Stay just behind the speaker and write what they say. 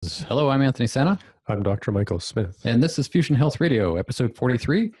listeners. Hello, I'm Anthony Santa. I'm Dr. Michael Smith. And this is Fusion Health Radio, episode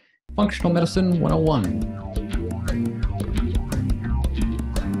 43, Functional Medicine 101.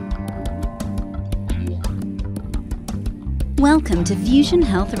 Welcome to Fusion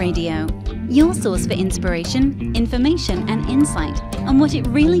Health Radio, your source for inspiration, information, and insight on what it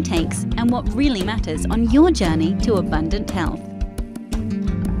really takes and what really matters on your journey to abundant health.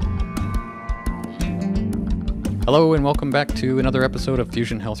 Hello, and welcome back to another episode of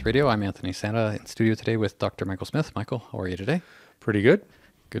Fusion Health Radio. I'm Anthony Santa in studio today with Dr. Michael Smith. Michael, how are you today? Pretty good.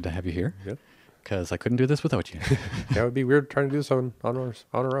 Good to have you here. Good. Because I couldn't do this without you. Yeah, it would be weird trying to do this on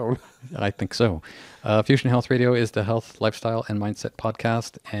our own. I think so. Fusion Health Radio is the health, lifestyle, and mindset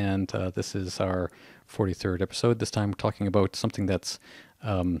podcast, and this is our 43rd episode. This time we're talking about something that's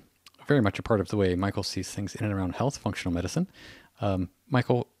very much a part of the way Michael sees things in and around health, functional medicine.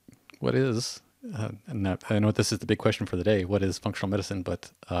 Michael, what is, and I know this is the big question for the day, what is functional medicine,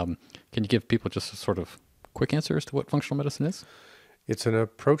 but can you give people just a sort of quick answer as to what functional medicine is? It's an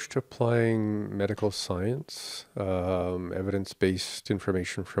approach to applying medical science, evidence-based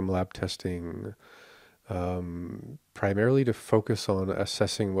information from lab testing, primarily to focus on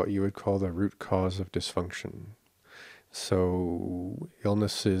assessing what you would call the root cause of dysfunction. So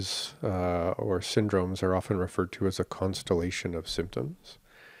illnesses or syndromes are often referred to as a constellation of symptoms.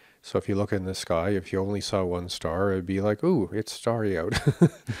 So if you look in the sky, if you only saw one star, it'd be like, ooh, it's starry out.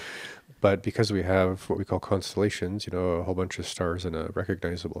 But because we have what we call constellations, a whole bunch of stars in a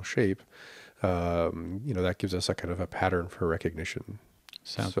recognizable shape, that gives us a kind of a pattern for recognition.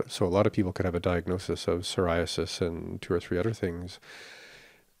 So a lot of people could have a diagnosis of psoriasis and 2 or 3 other things.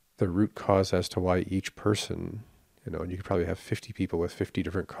 The root cause as to why each person, and you could probably have 50 people with 50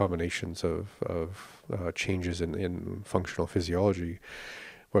 different combinations of changes in functional physiology.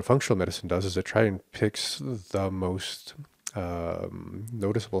 What functional medicine does is it tries and picks the most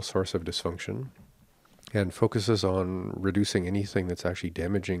noticeable source of dysfunction and focuses on reducing anything that's actually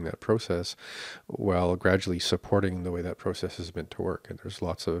damaging that process while gradually supporting the way that process is meant to work. And there's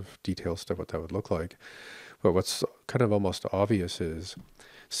lots of details to what that would look like. But what's kind of almost obvious is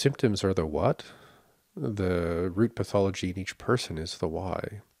symptoms are the what, the root pathology in each person is the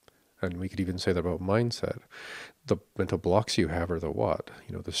why. And we could even say that about mindset. The mental blocks you have are the what,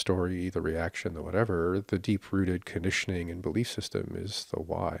 the story, the reaction, the whatever. The deep-rooted conditioning and belief system is the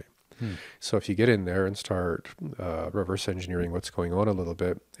why. So if you get in there and start reverse engineering what's going on a little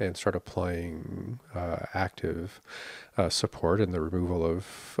bit and start applying active support and the removal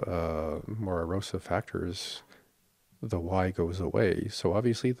of more erosive factors, the why goes away. So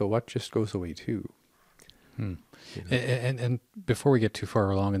obviously the what just goes away too. And before we get too far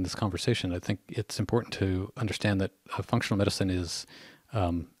along in this conversation, I think it's important to understand that functional medicine is,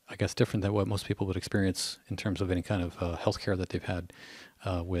 I guess, different than what most people would experience in terms of any kind of healthcare that they've had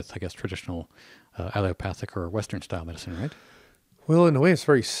with, I guess, traditional allopathic or Western style medicine, right? Well, in a way, it's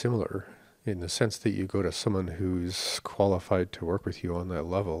very similar in the sense that you go to someone who's qualified to work with you on that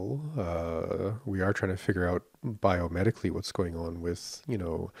level. We are trying to figure out biomedically what's going on with,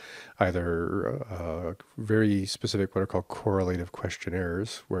 either very specific what are called correlative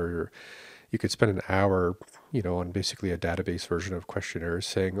questionnaires, where you could spend an hour, on basically a database version of questionnaires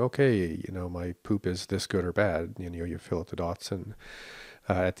saying, okay, my poop is this good or bad. You fill out the dots, and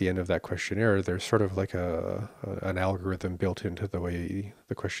at the end of that questionnaire, there's sort of like an algorithm built into the way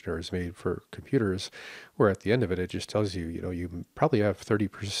the questionnaire is made for computers, where at the end of it, it just tells you, you probably have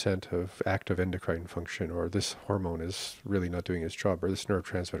 30% of active endocrine function, or this hormone is really not doing its job, or this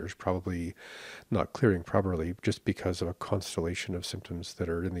neurotransmitter is probably not clearing properly just because of a constellation of symptoms that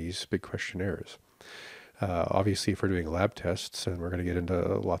are in these big questionnaires. Obviously, if we're doing lab tests, and we're going to get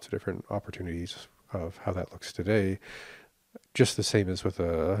into lots of different opportunities of how that looks today, just the same as with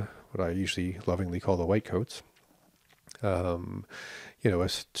what I usually lovingly call the white coats, a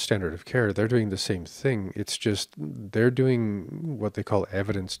standard of care, they're doing the same thing. It's just they're doing what they call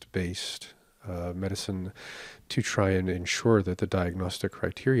evidence-based medicine to try and ensure that the diagnostic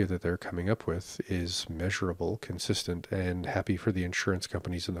criteria that they're coming up with is measurable, consistent, and happy for the insurance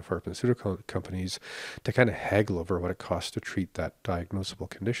companies and the pharmaceutical companies to kind of haggle over what it costs to treat that diagnosable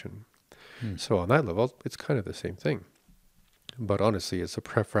condition. So on that level, it's kind of the same thing. But honestly, it's a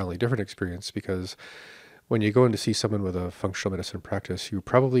profoundly different experience because when you go in to see someone with a functional medicine practice, you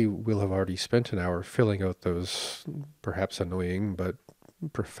probably will have already spent an hour filling out those perhaps annoying but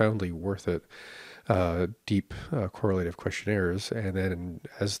profoundly worth it deep correlative questionnaires. And then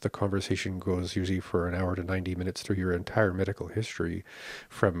as the conversation goes, usually for an hour to 90 minutes through your entire medical history,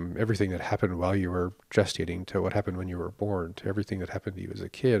 from everything that happened while you were gestating to what happened when you were born to everything that happened to you as a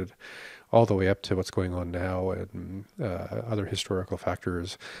kid, all the way up to what's going on now and other historical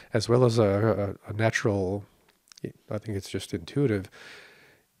factors, as well as a natural, I think it's just intuitive,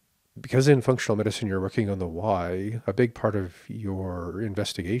 because in functional medicine you're working on the why. A big part of your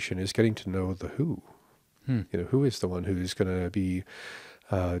investigation is getting to know the who. Who is the one who's going to be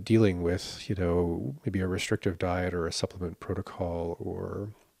dealing with, maybe a restrictive diet or a supplement protocol or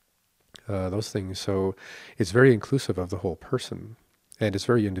those things. So it's very inclusive of the whole person, and it's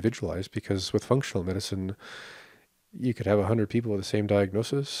very individualized, because with functional medicine, you could have 100 people with the same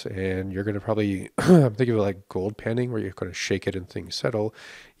diagnosis, and you're going to probably, think of it like gold panning, where you're going to shake it and things settle.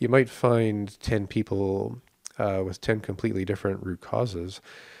 You might find 10 people with 10 completely different root causes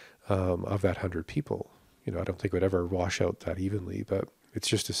of that 100 people. I don't think it would ever wash out that evenly, but it's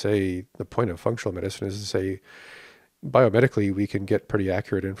just to say the point of functional medicine is to say, biomedically, we can get pretty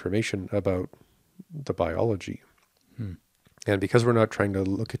accurate information about the biology. And because we're not trying to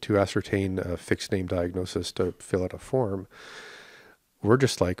look to ascertain a fixed name diagnosis to fill out a form, we're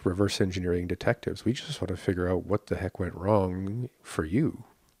just like reverse engineering detectives. We just want to figure out what the heck went wrong for you.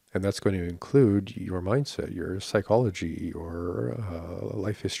 And that's going to include your mindset, your psychology, your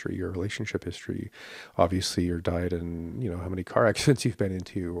life history, your relationship history, obviously your diet, and how many car accidents you've been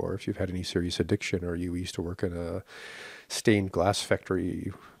into, or if you've had any serious addiction, or you used to work in a stained glass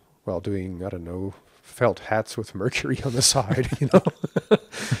factory while doing, I don't know, felt hats with mercury on the side,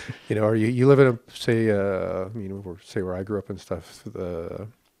 or you live in a, say, say where I grew up and stuff, the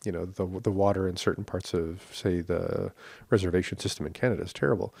water in certain parts of, say, the reservation system in Canada is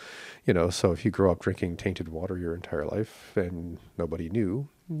terrible, so if you grow up drinking tainted water your entire life and nobody knew,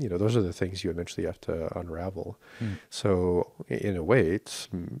 those are the things you eventually have to unravel. So in a way, it's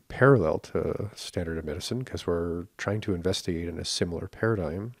parallel to standard of medicine, because we're trying to investigate in a similar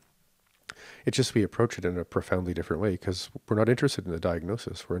paradigm. It's just we approach it in a profoundly different way, because we're not interested in the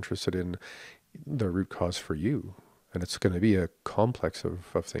diagnosis. We're interested in the root cause for you. And it's going to be a complex of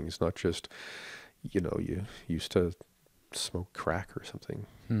things, not just, you used to smoke crack or something.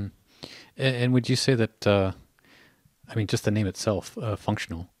 And would you say that, just the name itself,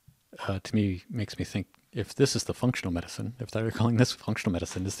 functional, to me makes me think, if this is the functional medicine, if they're calling this functional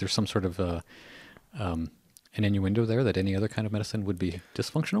medicine, is there some sort of an innuendo there that any other kind of medicine would be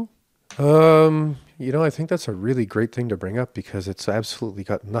dysfunctional? I think that's a really great thing to bring up, because it's absolutely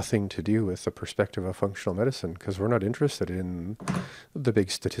got nothing to do with the perspective of functional medicine, because we're not interested in the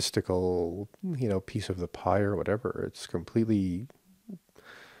big statistical, piece of the pie or whatever. It's completely,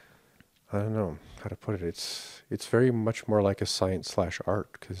 I don't know how to put it. It's very much more like a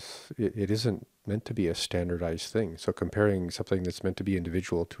science/art, because it isn't meant to be a standardized thing. So comparing something that's meant to be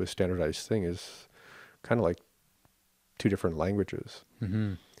individual to a standardized thing is kind of like two different languages.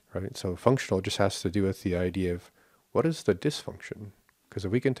 Right? So functional just has to do with the idea of what is the dysfunction? Because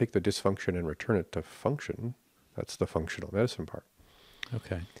if we can take the dysfunction and return it to function, that's the functional medicine part.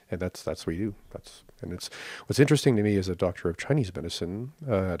 Okay. And that's what we do. It's what's interesting to me as a doctor of Chinese medicine,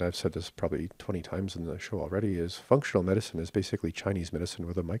 and I've said this probably 20 times in the show already, is functional medicine is basically Chinese medicine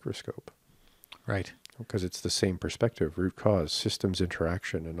with a microscope. Right. Because it's the same perspective, root cause, systems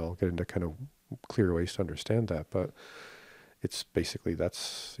interaction, and I'll get into kind of clearer ways to understand that. But it's basically,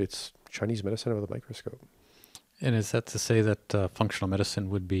 it's Chinese medicine with a microscope. And is that to say that functional medicine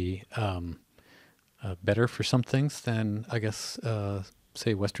would be better for some things than, I guess,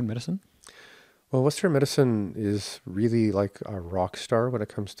 say, Western medicine? Well, Western medicine is really like a rock star when it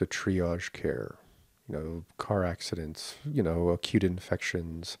comes to triage care. Car accidents, acute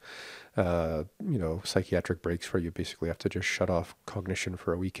infections, psychiatric breaks where you basically have to just shut off cognition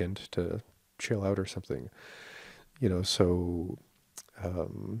for a weekend to chill out or something. So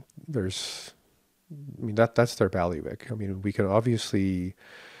that's their bailiwick. We can obviously,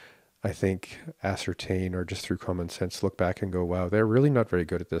 I think, ascertain, or just through common sense, look back and go, wow, they're really not very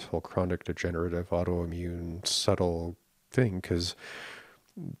good at this whole chronic degenerative autoimmune subtle thing, because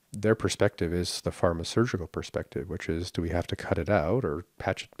their perspective is the pharmaceutical perspective, which is, do we have to cut it out or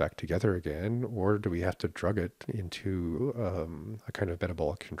patch it back together again, or do we have to drug it into a kind of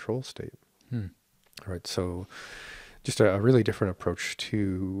metabolic control state? Right. So just a really different approach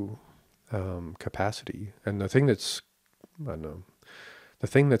to capacity. And the thing that's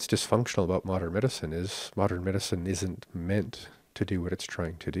dysfunctional about modern medicine is modern medicine isn't meant to do what it's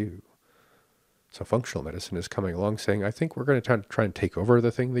trying to do. So functional medicine is coming along saying, I think we're going to try and take over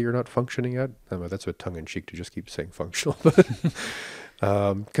the thing that you're not functioning at. That's a bit tongue-in-cheek to just keep saying functional. But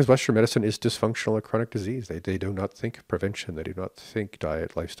Because Western medicine is dysfunctional or chronic disease. They do not think prevention. They do not think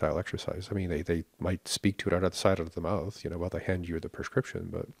diet, lifestyle, exercise. I mean, they might speak to it out of the side of the mouth, while they hand you the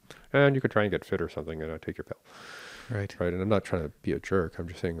prescription, and you could try and get fit or something and take your pill. Right. Right. And I'm not trying to be a jerk. I'm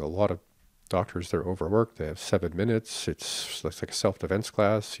just saying a lot of doctors, they're overworked. They have 7 minutes. It's like a self-defense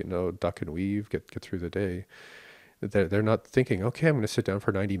class, duck and weave, get through the day. They're not thinking, okay, I'm going to sit down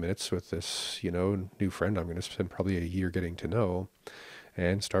for 90 minutes with this, new friend I'm going to spend probably a year getting to know,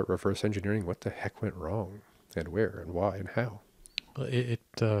 and start reverse engineering what the heck went wrong and where and why and how. Well,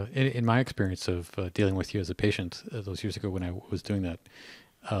 in my experience of dealing with you as a patient those years ago when I was doing that,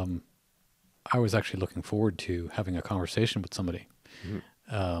 I was actually looking forward to having a conversation with somebody,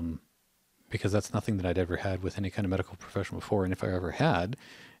 because that's nothing that I'd ever had with any kind of medical professional before. And if I ever had,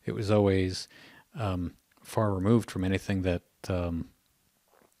 it was always far removed from anything that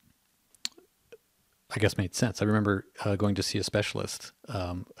I guess made sense. I remember going to see a specialist.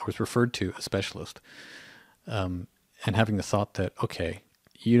 I was referred to a specialist, and having the thought that, okay,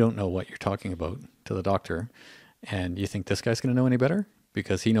 you don't know what you're talking about to the doctor, and you think this guy's going to know any better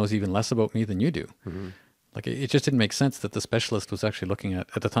because he knows even less about me than you do. Mm-hmm. Like it just didn't make sense that the specialist was actually looking at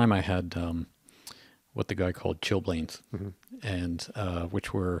the time I had what the guy called chilblains, and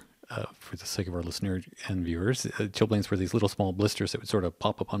which were, for the sake of our listeners and viewers, chilblains were these little small blisters that would sort of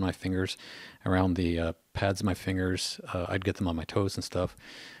pop up on my fingers, around the pads of my fingers. I'd get them on my toes and stuff.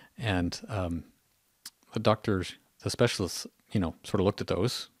 And the specialists, sort of looked at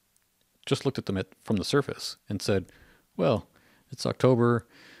those, just looked at them from the surface and said, well, it's October,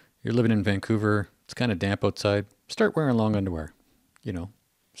 you're living in Vancouver, it's kind of damp outside, start wearing long underwear,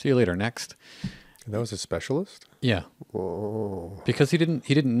 see you later, next. And that was a specialist? Yeah. Whoa. Because he didn't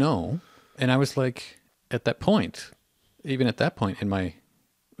know. And I was like, even at that point in my,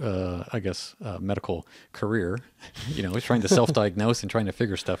 medical career, trying to self-diagnose and trying to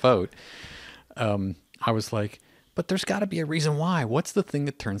figure stuff out. I was like, but there's got to be a reason why. What's the thing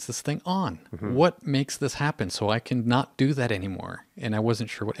that turns this thing on? Mm-hmm. What makes this happen so I can not do that anymore? And I wasn't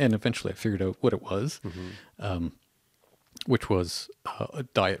sure what, and eventually I figured out what it was, which was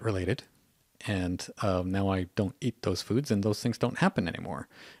diet related. And now I don't eat those foods, and those things don't happen anymore.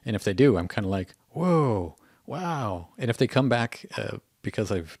 And if they do, I'm kind of like, whoa, wow. And if they come back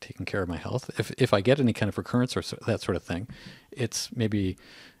because I've taken care of my health, if I get any kind of recurrence or that sort of thing, it's maybe,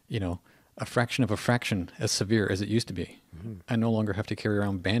 a fraction of a fraction as severe as it used to be. Mm-hmm. I no longer have to carry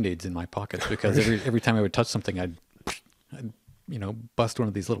around Band-Aids in my pockets because every time I would touch something, I'd bust one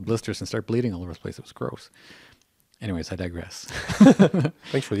of these little blisters and start bleeding all over the place. It was gross. Anyways, I digress.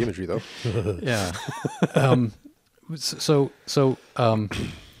 Thanks for the imagery, though. Yeah.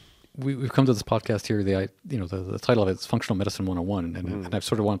 We've come to this podcast here. The title of it is Functional Medicine 101, and I've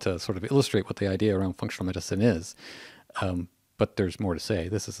sort of wanted to sort of illustrate what the idea around functional medicine is. But there's more to say.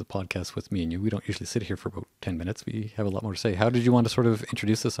 This is a podcast with me and you. We don't usually sit here for about 10 minutes. We have a lot more to say. How did you want to sort of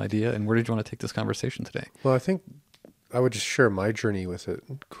introduce this idea, and where did you want to take this conversation today? Well, I think I would just share my journey with it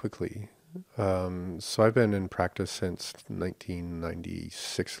quickly. So I've been in practice since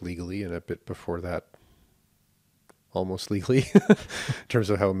 1996 legally, and a bit before that almost legally in terms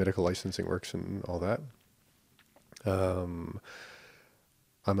of how medical licensing works and all that.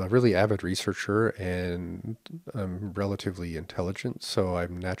 I'm a really avid researcher, and I'm relatively intelligent, so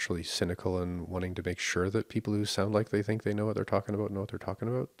I'm naturally cynical and wanting to make sure that people who sound like they think they know what they're talking about know what they're talking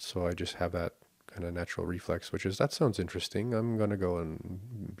about. So I just have that kind of natural reflex, which is, that sounds interesting, I'm going to go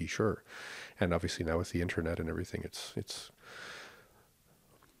and be sure. And obviously now with the internet and everything, it's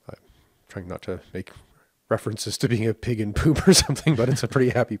I'm trying not to make references to being a pig in poop or something, but it's a pretty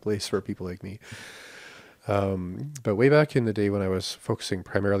happy place for people like me. But way back in the day when I was focusing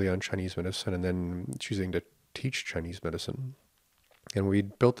primarily on Chinese medicine and then choosing to teach Chinese medicine, and we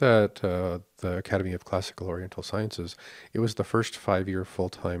built that, the Academy of Classical Oriental Sciences, it was the first 5-year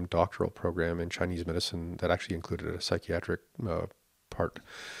full-time doctoral program in Chinese medicine that actually included a psychiatric part,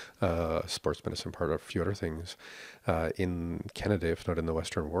 sports medicine part, a few other things in Canada, if not in the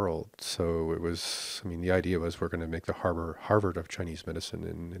Western world. So it was, the idea was we're going to make the Harvard of Chinese medicine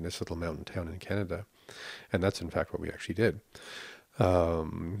in this little mountain town in Canada. And that's in fact what we actually did.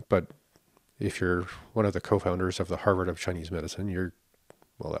 But if you're one of the co-founders of the Harvard of Chinese medicine,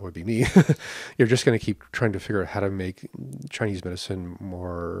 well, that would be me. You're just going to keep trying to figure out how to make Chinese medicine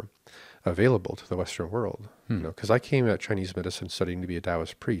more available to the Western world. Because I came at Chinese medicine studying to be a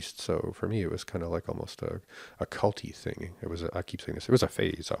Taoist priest, so for me it was kind of like almost a culty thing. I keep saying this, it was a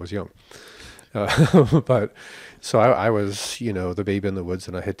phase. I was young. But so I was, the babe in the woods,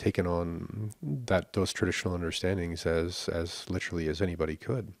 and I had taken on those traditional understandings as literally as anybody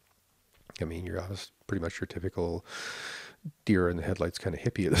could. I was pretty much your typical deer in the headlights kind of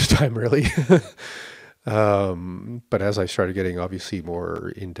hippie at this time, really. But as I started getting obviously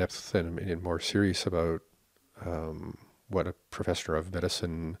more in depth and more serious about what a professor of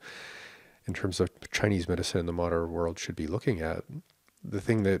medicine in terms of Chinese medicine in the modern world should be looking at, the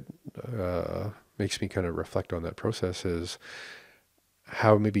thing that makes me kind of reflect on that process is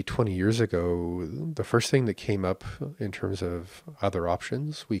how maybe 20 years ago, the first thing that came up in terms of other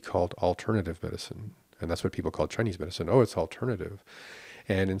options, we called alternative medicine. And that's what people call Chinese medicine. Oh, it's alternative.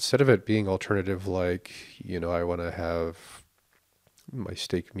 And instead of it being alternative, like, I want to have my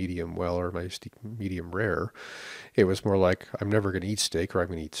steak medium well or my steak medium rare, it was more like, I'm never going to eat steak or I'm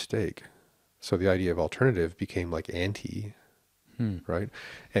going to eat steak. So the idea of alternative became like anti, right?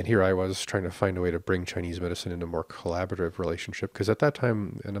 And here I was trying to find a way to bring Chinese medicine into a more collaborative relationship. Because at that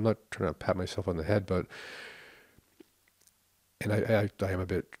time, and I'm not trying to pat myself on the head, but and I am a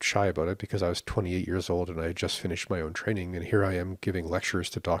bit shy about it because I was 28 years old and I had just finished my own training. And here I am giving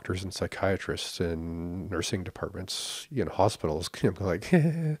lectures to doctors and psychiatrists in nursing departments, hospitals. I'm like,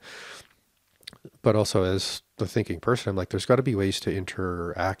 but also as the thinking person, I'm like, there's got to be ways to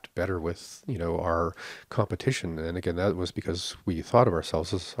interact better with, our competition. And again, that was because we thought of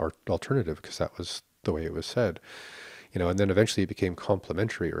ourselves as our alternative because that was the way it was said. And then eventually it became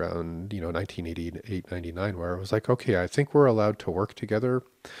complementary around, 1988, 99, where I was like, okay, I think we're allowed to work together.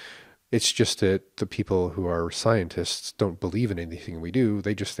 It's just that the people who are scientists don't believe in anything we do.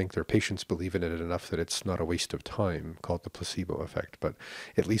 They just think their patients believe in it enough that it's not a waste of time, called the placebo effect. But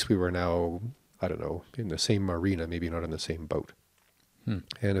at least we were now, I don't know, in the same arena, maybe not in the same boat. And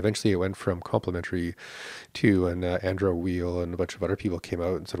eventually it went from complementary to, and Andrew Weil and a bunch of other people came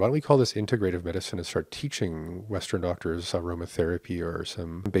out and said, why don't we call this integrative medicine and start teaching Western doctors aromatherapy or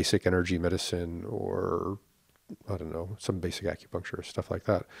some basic energy medicine or, I don't know, some basic acupuncture, stuff like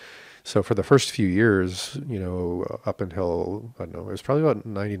that. So for the first few years, up until, I don't know, it was probably about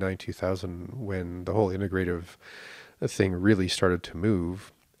 99, 2000 when the whole integrative thing really started to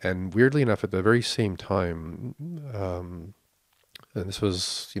move. And weirdly enough, at the very same time, and this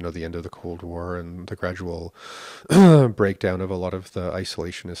was, the end of the Cold War and the gradual breakdown of a lot of the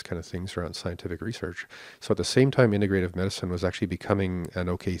isolationist kind of things around scientific research. So at the same time, integrative medicine was actually becoming an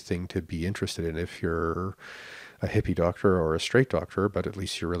okay thing to be interested in if you're a hippie doctor or a straight doctor, but at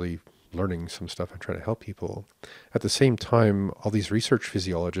least you're really learning some stuff and trying to help people. At the same time, all these research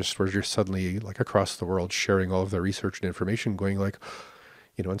physiologists were just suddenly, like across the world, sharing all of their research and information, going like,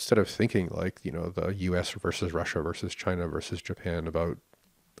 instead of thinking like, the US versus Russia versus China versus Japan about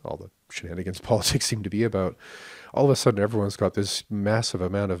all the shenanigans politics seem to be about, all of a sudden everyone's got this massive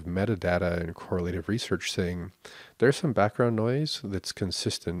amount of metadata and correlative research saying there's some background noise that's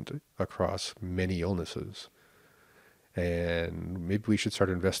consistent across many illnesses. And maybe we should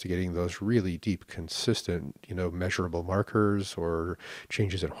start investigating those really deep, consistent, measurable markers or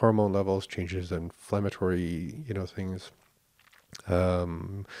changes in hormone levels, changes in inflammatory, things.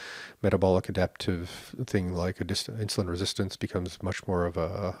 Metabolic adaptive thing like insulin resistance becomes much more of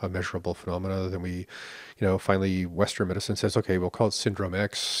a measurable phenomena than we, finally Western medicine says, okay, we'll call it syndrome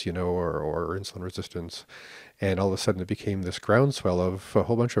X, or insulin resistance. And all of a sudden it became this groundswell of a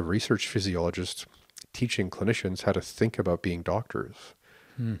whole bunch of research physiologists teaching clinicians how to think about being doctors,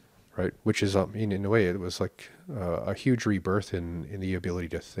 right? Which is, in a way, it was like a huge rebirth in the ability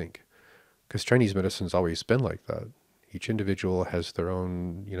to think. Because Chinese medicine's always been like that. Each individual has their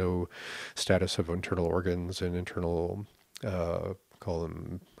own, status of internal organs and internal, call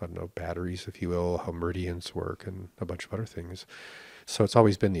them, I don't know, batteries, if you will, how meridians work and a bunch of other things. So it's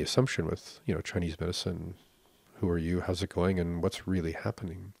always been the assumption with, Chinese medicine, who are you, how's it going, and what's really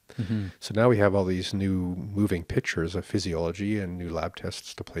happening. Mm-hmm. So now we have all these new moving pictures of physiology and new lab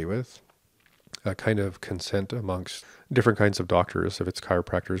tests to play with. A kind of consent amongst different kinds of doctors, if it's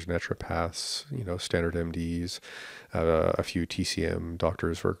chiropractors, naturopaths, standard MDs, a few TCM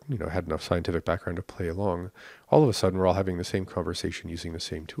doctors were, had enough scientific background to play along. All of a sudden, we're all having the same conversation using the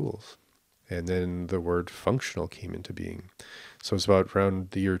same tools. And then the word functional came into being. So it's about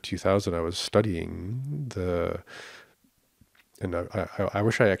around the year 2000, I was studying and I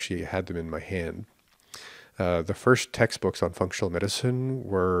wish I actually had them in my hand. The first textbooks on functional medicine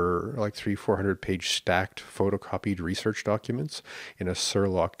were like 300-400 page stacked photocopied research documents in a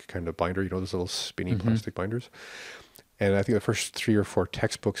Surlock kind of binder, those little spinny plastic binders. And I think the first 3 or 4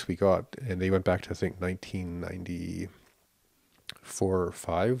 textbooks we got, and they went back to, I think, 1994 or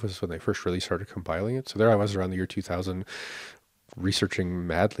 5 was when they first really started compiling it. So there I was around the year 2000 researching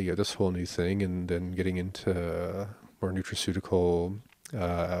madly at this whole new thing and then getting into more nutraceutical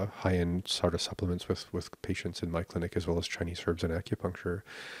high-end sort of supplements with patients in my clinic, as well as Chinese herbs and acupuncture.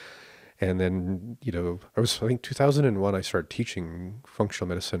 And then, I think 2001, I started teaching functional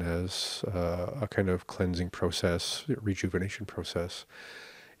medicine as a kind of cleansing process, rejuvenation process.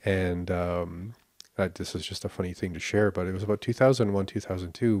 And this is just a funny thing to share, but it was about 2001,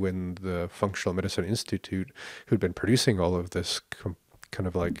 2002 when the Functional Medicine Institute, who'd been producing all of this kind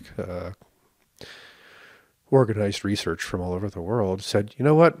of like organized research from all over the world, said, you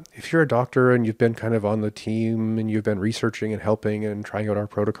know what, if you're a doctor and you've been kind of on the team and you've been researching and helping and trying out our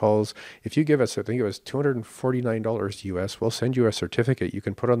protocols, if you give us, I think it was $249 US, we'll send you a certificate you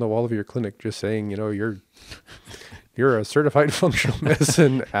can put on the wall of your clinic just saying, you're a certified functional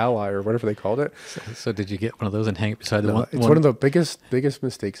medicine ally, or whatever they called it. So did you get one of those and hang it beside the one? It's one of the biggest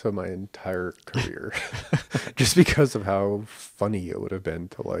mistakes of my entire career, just because of how funny it would have been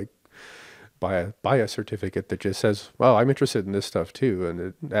to like buy a certificate that just says, well, I'm interested in this stuff too, and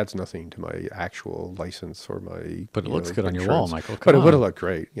it adds nothing to my actual license or my. But it looks good on your insurance. wall, Michael. But it would have looked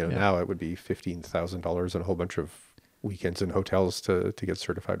great. Now it would be $15,000 and a whole bunch of weekends in hotels to get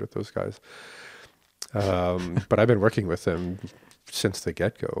certified with those guys. But I've been working with them since the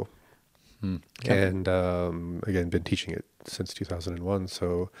get-go. Yeah. And again, been teaching it since 2001.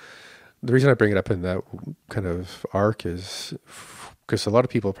 So the reason I bring it up in that kind of arc is because a lot of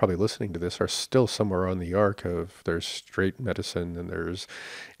people probably listening to this are still somewhere on the arc of there's straight medicine and there's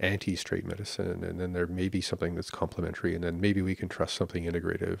anti-straight medicine, and then there may be something that's complementary, and then maybe we can trust something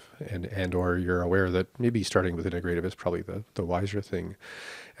integrative, and or you're aware that maybe starting with integrative is probably the wiser thing.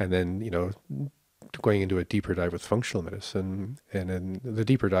 And then, going into a deeper dive with functional medicine, and then the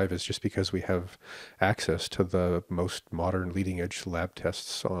deeper dive is just because we have access to the most modern leading edge lab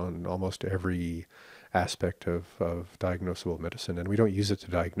tests on almost every aspect of diagnosable medicine, and we don't use it to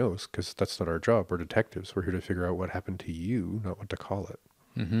diagnose because that's not our job. We're detectives. We're here to figure out what happened to you, not what to call it.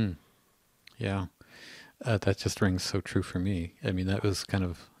 Mm-hmm. Yeah. That just rings so true for me. I mean, that was kind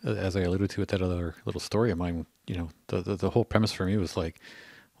of, as I alluded to with that other little story of mine, the whole premise for me was like,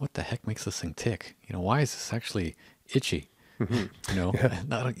 what the heck makes this thing tick? Why is this actually itchy? Mm-hmm.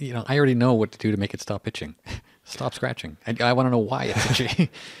 Yeah. I already know what to do to make it stop itching, stop scratching. I want to know why it's itchy,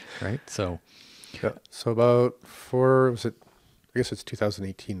 right? So, yeah. So about I guess it's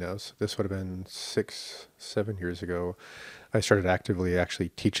 2018 now. So this would have been 6-7 years ago. I started actively actually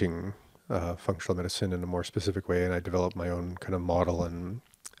teaching functional medicine in a more specific way, and I developed my own kind of model and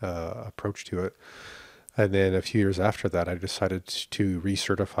approach to it. And then a few years after that, I decided to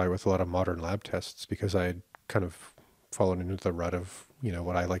recertify with a lot of modern lab tests because I had kind of fallen into the rut of,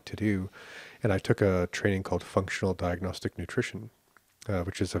 what I like to do. And I took a training called Functional Diagnostic Nutrition,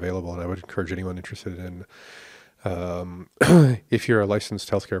 which is available. And I would encourage anyone interested in, if you're a licensed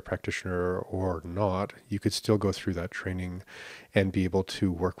healthcare practitioner or not, you could still go through that training and be able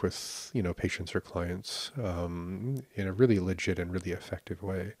to work with, patients or clients in a really legit and really effective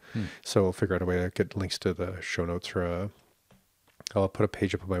way. So we'll figure out a way to get links to the show notes, or I'll put a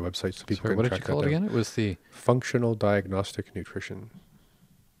page up on my website so people sorry, can what did track you call that it down. again? It was the Functional Diagnostic Nutrition.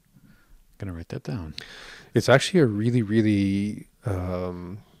 Gonna write that down. It's actually a really, really,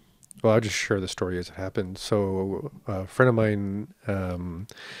 well, I'll just share the story as it happened. So a friend of mine,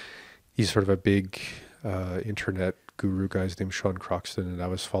 he's sort of a big internet guru guy named Sean Croxton, and I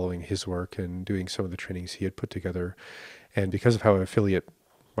was following his work and doing some of the trainings he had put together. And because of how affiliate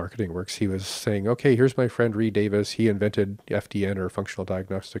marketing works, he was saying, okay, here's my friend Reed Davis. He invented FDN, or Functional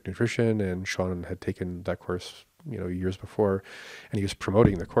Diagnostic Nutrition, and Sean had taken that course, years before, and he was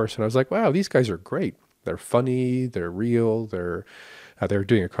promoting the course. And I was like, wow, these guys are great. They're funny, they're real, they're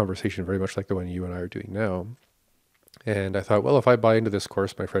doing a conversation very much like the one you and I are doing now. And I thought, well, if I buy into this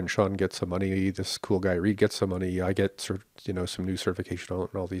course, my friend Sean gets some money, this cool guy Reed gets some money, I get some new certification on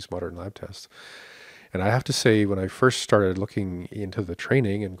all these modern lab tests. And I have to say, when I first started looking into the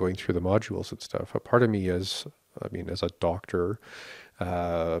training and going through the modules and stuff, a part of me as a doctor,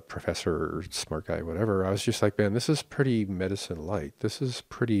 professor, smart guy, whatever, I was just like, man, this is pretty medicine light. This is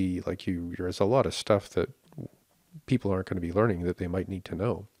pretty like there's a lot of stuff that people aren't going to be learning that they might need to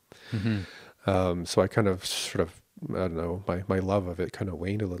know. Mm-hmm. So I kind of I don't know, my love of it kind of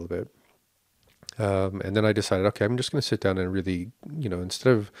waned a little bit. And then I decided, okay, I'm just going to sit down and really,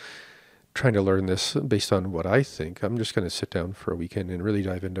 instead of trying to learn this based on what I think, I'm just going to sit down for a weekend and really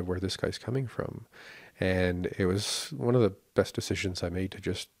dive into where this guy's coming from. And it was one of the best decisions I made to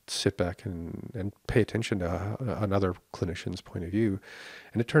just sit back and pay attention to another clinician's point of view.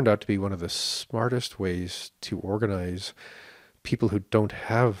 And it turned out to be one of the smartest ways to organize people who don't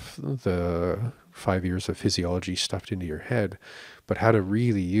have the 5 years of physiology stuffed into your head, but how to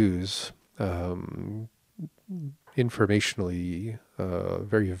really use informationally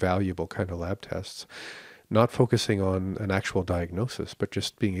very valuable kind of lab tests not focusing on an actual diagnosis, but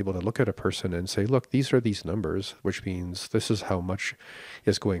just being able to look at a person and say, look, these are these numbers, which means this is how much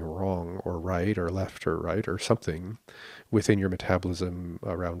is going wrong or right or left or right or something within your metabolism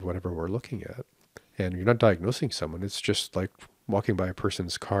around whatever we're looking at. And you're not diagnosing someone. It's just like walking by a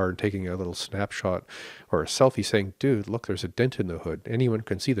person's car and taking a little snapshot or a selfie saying, dude, look, there's a dent in the hood. Anyone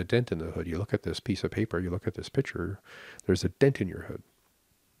can see the dent in the hood. You look at this piece of paper, you look at this picture, there's a dent in your hood.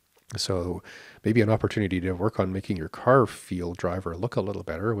 So maybe an opportunity to work on making your car feel, drive, or look a little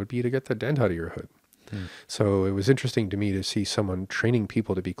better would be to get the dent out of your hood. So it was interesting to me to see someone training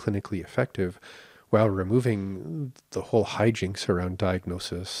people to be clinically effective while removing the whole hijinks around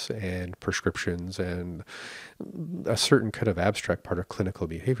diagnosis and prescriptions and a certain kind of abstract part of clinical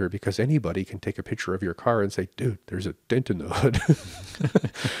behavior, because anybody can take a picture of your car and say, dude, there's a dent in the hood.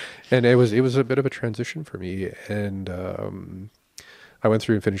 And it was a bit of a transition for me. And I went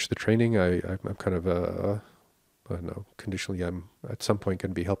through and finished the training. I'm kind of I don't know, conditionally, I'm at some point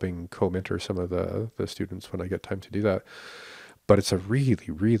going to be helping co-mentor some of the students when I get time to do that. But it's a really,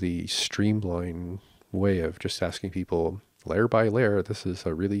 really streamlined way of just asking people layer by layer. This is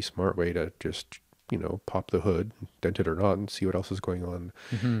a really smart way to just, pop the hood, dent it or not, and see what else is going on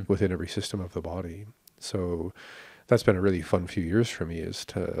within every system of the body. So that's been a really fun few years for me, is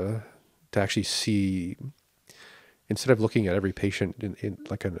to actually see, instead of looking at every patient in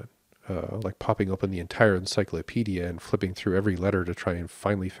like popping open the entire encyclopedia and flipping through every letter to try and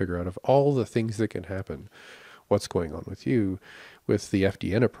finally figure out of all the things that can happen, what's going on with you. With the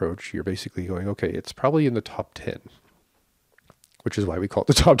FDN approach, you're basically going, okay, it's probably in the top 10, which is why we call it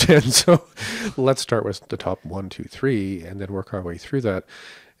the top 10. So let's start with the top 1, 2, 3, and then work our way through that.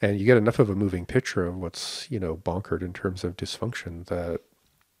 And you get enough of a moving picture of what's, bonkered in terms of dysfunction that,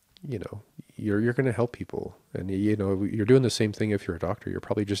 you're going to help people. And, you're doing the same thing if you're a doctor. You're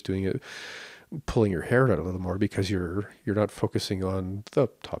probably just doing it, pulling your hair out a little more, because you're not focusing on the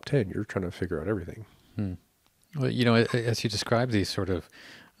top 10. You're trying to figure out everything. Well, as you describe these sort of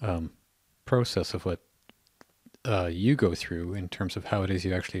process of what you go through in terms of how it is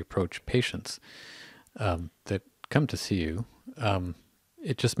you actually approach patients that come to see you,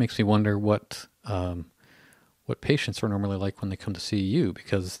 it just makes me wonder what patients are normally like when they come to see you,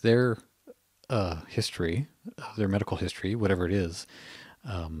 because their history, their medical history, whatever it is,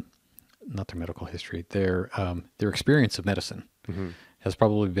 not their medical history, their experience of medicine has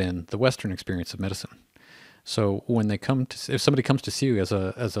probably been the Western experience of medicine. So when they come to, if somebody comes to see you as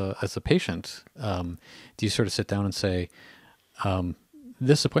a patient, do you sort of sit down and say,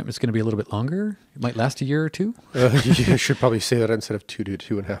 this appointment's going to be a little bit longer? It might last a year or two? You should probably say that instead of 2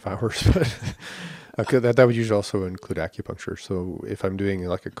 to 2.5 hours. But that would usually also include acupuncture. So if I'm doing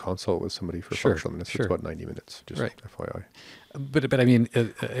like a consult with somebody for functional minutes, it's about 90 minutes, just FYI. But I mean,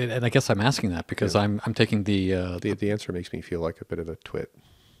 and I guess I'm asking that because I'm taking the answer makes me feel like a bit of a twit.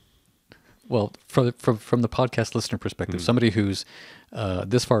 Well, from the podcast listener perspective, somebody who's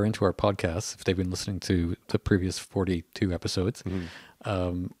this far into our podcast, if they've been listening to the previous 42 episodes,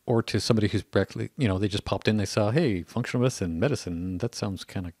 or to somebody who's directly, they just popped in, they saw, hey, functional medicine, that sounds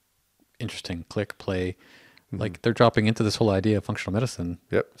kind of interesting. Click, play. Like they're dropping into this whole idea of functional medicine.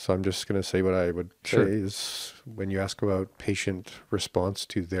 Yep. So I'm just going to say what I would say is, when you ask about patient response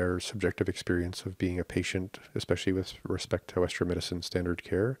to their subjective experience of being a patient, especially with respect to Western medicine standard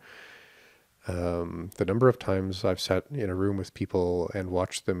care, the number of times I've sat in a room with people and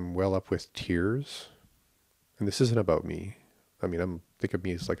watched them well up with tears, and this isn't about me. I mean, think of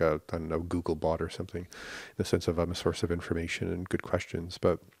me as like a, I don't know, Google bot or something, in the sense of I'm a source of information and good questions.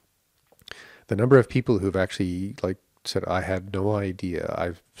 But the number of people who've actually said, I had no idea.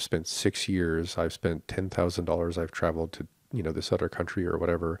 I've spent 6 years. I've spent $10,000. I've traveled to, this other country or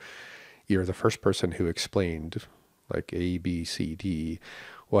whatever. You're the first person who explained like A, B, C, D,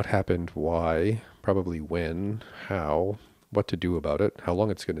 what happened, why, probably when, how, what to do about it, how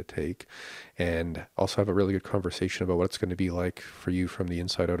long it's going to take, and also have a really good conversation about what it's going to be like for you from the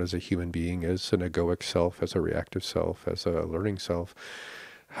inside out as a human being, as an egoic self, as a reactive self, as a learning self,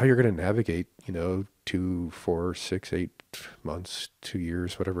 how you're going to navigate, 2, 4, 6, 8 months, 2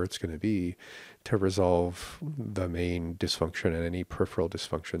 years, whatever it's going to be, to resolve the main dysfunction and any peripheral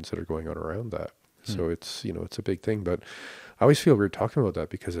dysfunctions that are going on around that. So it's, it's a big thing, but I always feel weird talking about that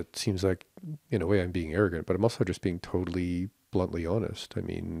because it seems like, in a way, I'm being arrogant, but I'm also just being totally bluntly honest. I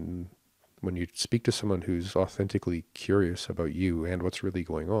mean, when you speak to someone who's authentically curious about you and what's really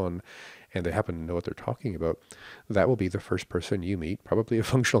going on, and they happen to know what they're talking about, that will be the first person you meet, probably a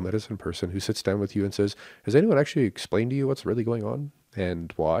functional medicine person, who sits down with you and says, has anyone actually explained to you what's really going on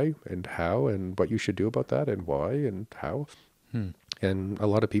and why and how and what you should do about that and why and how? And a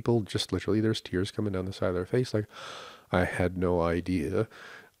lot of people just literally, there's tears coming down the side of their face. Like, I had no idea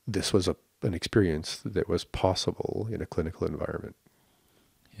this was an experience that was possible in a clinical environment.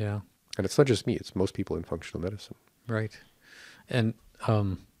 Yeah. And it's not just me, it's most people in functional medicine. Right. And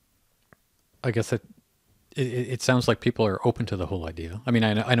I guess it sounds like people are open to the whole idea. I mean,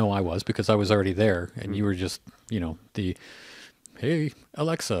 I know I was, because I was already there, and you were just, the, hey,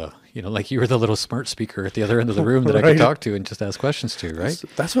 Alexa, like you were the little smart speaker at the other end of the room that I could talk to and just ask questions to, right?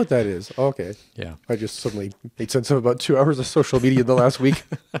 That's what that is. Okay. Yeah. I just suddenly made sense of about 2 hours of social media in the last week.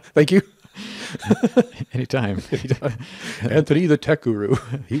 Thank you. Anytime. Anthony, the tech guru.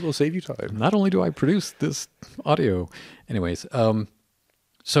 He will save you time. Not only do I produce this audio, anyways.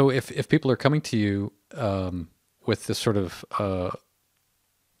 So if people are coming to you with this sort of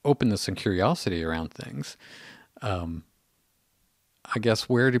openness and curiosity around things, I guess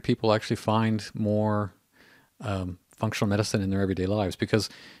where do people actually find more functional medicine in their everyday lives? Because,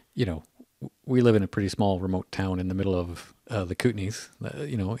 we live in a pretty small remote town in the middle of the Kootenays,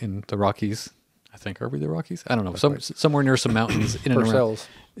 in the Rockies. I think, are we the Rockies? I don't know. Somewhere near some mountains in and around. Purcells.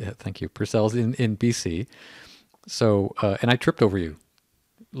 Yeah, thank you. Purcells in BC. So, and I tripped over you,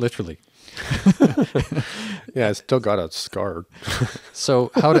 literally. Yeah, I still got a scar.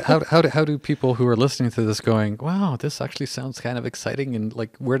 So how do people who are listening to this going, wow, this actually sounds kind of exciting, and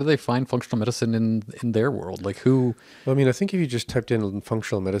like, where do they find functional medicine in their world? Like, who? Well, I mean, I think if you just typed in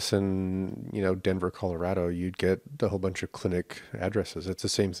functional medicine, Denver, Colorado, you'd get a whole bunch of clinic addresses. It's the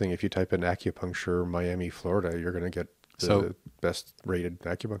same thing if you type in acupuncture, Miami, Florida, you're going to get the best rated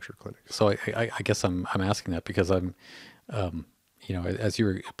acupuncture clinics. So I guess I'm asking that because I'm, as you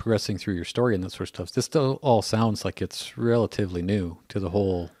were progressing through your story and that sort of stuff, this still all sounds like it's relatively new to the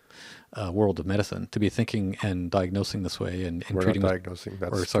whole world of medicine, to be thinking and diagnosing this way and We're treating not diagnosing.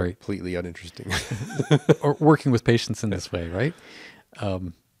 That's completely uninteresting. or working with patients in this way, right?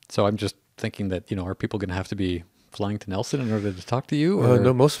 So I'm just thinking that, are people going to have to be flying to Nelson in order to talk to you? Or?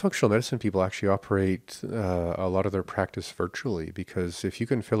 No, most functional medicine people actually operate a lot of their practice virtually, because if you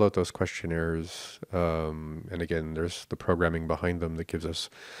can fill out those questionnaires, and again, there's the programming behind them that gives us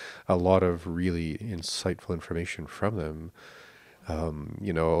a lot of really insightful information from them.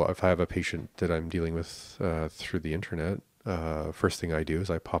 If I have a patient that I'm dealing with through the internet, first thing I do is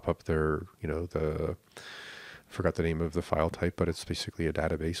I pop up their, forgot the name of the file type, but it's basically a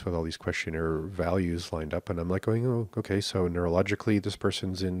database with all these questionnaire values lined up. And I'm like going, oh, okay, so neurologically, this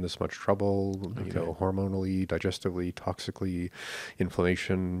person's in this much trouble, Okay. Hormonally, digestively, toxically,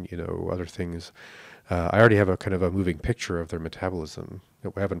 inflammation, other things. I already have a kind of a moving picture of their metabolism.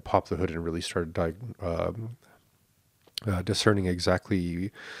 We haven't popped the hood and really started discerning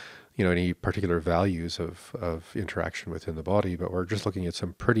exactly any particular values of interaction within the body, but we're just looking at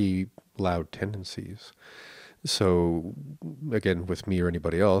some pretty loud tendencies. So again, with me or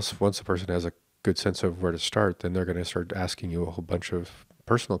anybody else, once a person has a good sense of where to start, then they're going to start asking you a whole bunch of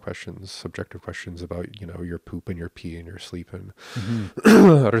personal questions, subjective questions about, your poop and your pee and your sleep and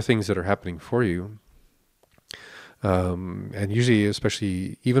other things that are happening for you. And usually,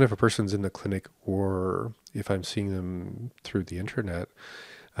 especially even if a person's in the clinic or if I'm seeing them through the internet,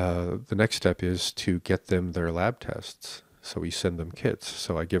 the next step is to get them their lab tests. So we send them kits.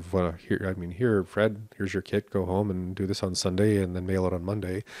 So I give one here, Fred, here's your kit, go home and do this on Sunday and then mail it on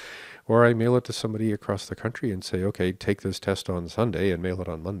Monday. Or I mail it to somebody across the country and say, okay, take this test on Sunday and mail it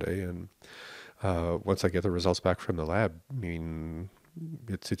on Monday. And once I get the results back from the lab,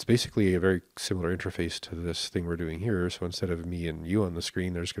 it's basically a very similar interface to this thing we're doing here. So instead of me and you on the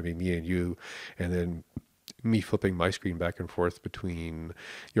screen, there's going to be me and you, and then me flipping my screen back and forth between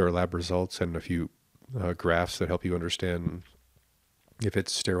your lab results and a few graphs that help you understand if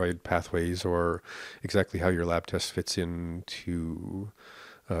it's steroid pathways or exactly how your lab test fits into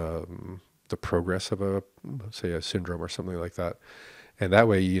the progress of say a syndrome or something like that. And that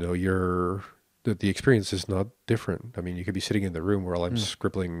way, the experience is not different. I mean, you could be sitting in the room while I'm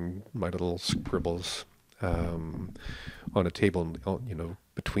scribbling my little scribbles on a table,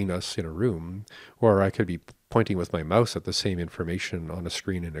 between us in a room, or I could be pointing with my mouse at the same information on a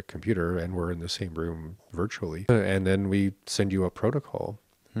screen in a computer, and we're in the same room virtually. And then we send you a protocol.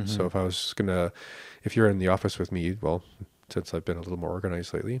 Mm-hmm. So if you're in the office with me, well, since I've been a little more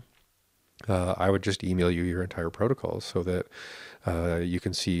organized lately, I would just email you your entire protocol so that you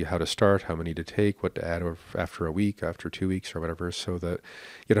can see how to start, how many to take, what to add after a week, after 2 weeks or whatever, so that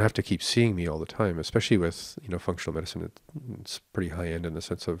you don't have to keep seeing me all the time, especially with, functional medicine. It's pretty high end in the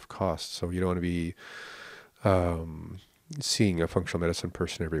sense of cost. So you don't want to be seeing a functional medicine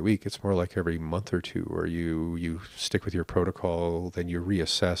person every week. It's more like every month or two, where you stick with your protocol, then you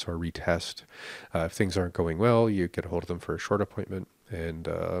reassess or retest. If things aren't going well, you get a hold of them for a short appointment. And,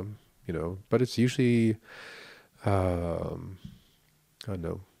 but it's usually, I don't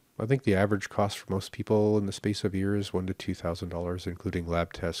know. I think the average cost for most people in the space of years is $1,000 to $2,000, including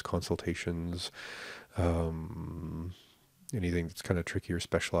lab tests, consultations, anything that's kind of tricky or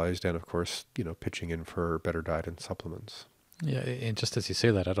specialized, and of course, pitching in for better diet and supplements. Yeah, and just as you say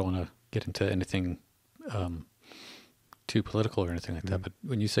that, I don't want to get into anything too political or anything like that, but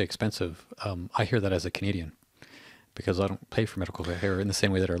when you say expensive, I hear that as a Canadian, because I don't pay for medical care in the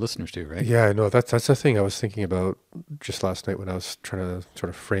same way that our listeners do, right? Yeah, no, that's the thing I was thinking about just last night when I was trying to sort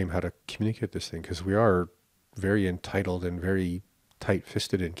of frame how to communicate this thing, because we are very entitled and very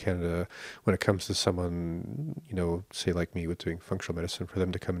tight-fisted in Canada when it comes to someone, say like me with doing functional medicine, for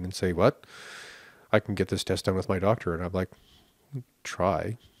them to come in and say, what? I can get this test done with my doctor. And I'm like,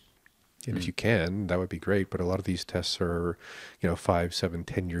 try. And if you can, that would be great. But a lot of these tests are, 5, 7,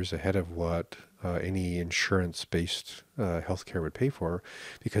 10 years ahead of what any insurance-based healthcare would pay for,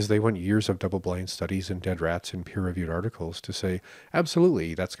 because they want years of double-blind studies and dead rats and peer-reviewed articles to say,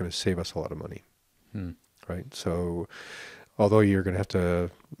 absolutely, that's going to save us a lot of money. Right? So although you're going to have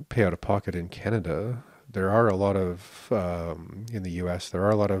to pay out of pocket in Canada, there are a lot of, in the US, there are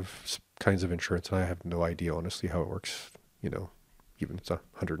a lot of kinds of insurance, and I have no idea, honestly, how it works, even it's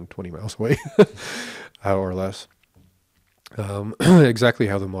 120 miles away or less, exactly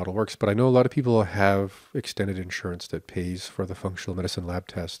how the model works. But I know a lot of people have extended insurance that pays for the functional medicine lab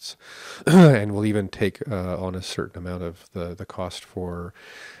tests and will even take on a certain amount of the cost for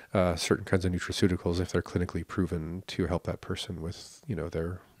certain kinds of nutraceuticals if they're clinically proven to help that person with,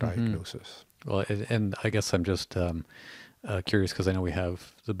 their diagnosis. Well, and I guess I'm just curious, because I know we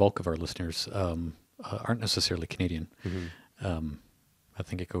have the bulk of our listeners aren't necessarily Canadian. I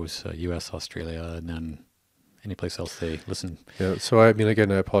think it goes U.S., Australia, and then any place else they listen. Yeah. So I mean,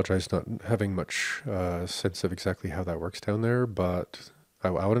 again, I apologize not having much sense of exactly how that works down there, but I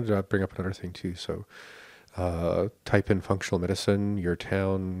wanted to bring up another thing too. So type in functional medicine, your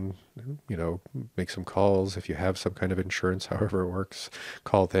town, make some calls. If you have some kind of insurance, however it works,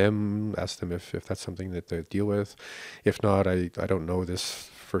 call them, ask them if that's something that they deal with. If not, I don't know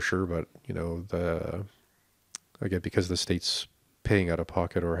this for sure, but again, because the state's paying out of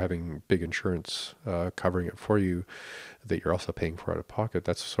pocket or having big insurance covering it for you, that you're also paying for out of pocket,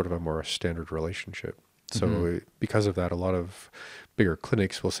 that's sort of a more standard relationship. So because of that, a lot of bigger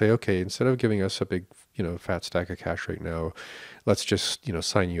clinics will say, okay, instead of giving us a big, fat stack of cash right now, let's just,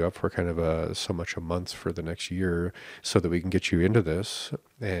 sign you up for kind of so much a month for the next year so that we can get you into this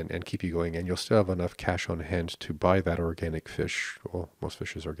and keep you going. And you'll still have enough cash on hand to buy that organic fish. Well, most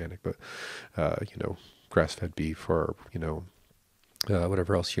fish is organic, but, grass-fed beef or,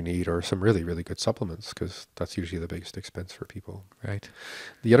 whatever else you need, or some really, really good supplements, because that's usually the biggest expense for people. Right.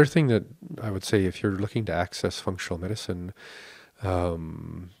 The other thing that I would say, if you're looking to access functional medicine,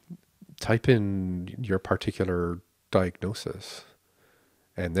 type in your particular diagnosis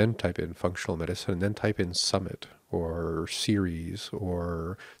and then type in functional medicine and then type in summit or series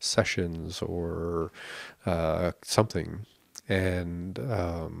or sessions or something. And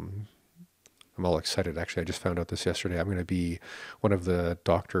I'm all excited. Actually, I just found out this yesterday. I'm going to be one of the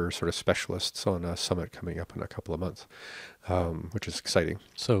doctor sort of specialists on a summit coming up in a couple of months, which is exciting.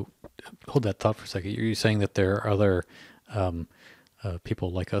 So hold that thought for a second. You're saying that there are other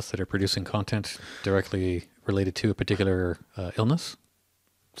people like us that are producing content directly related to a particular illness?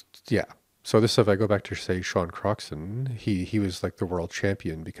 Yeah. So this, if I go back to, say, Sean Croxton, he was like the world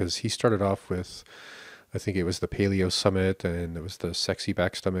champion, because he started off with, I think it was the Paleo Summit, and it was the Sexy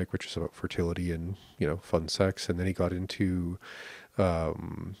Back Stomach, which is about fertility and, fun sex. And then he got into,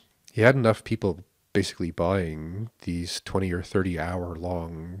 he had enough people basically buying these 20 or 30 hour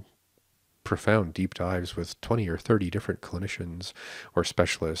long profound deep dives with 20 or 30 different clinicians or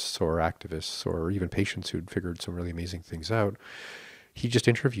specialists or activists or even patients who'd figured some really amazing things out. He just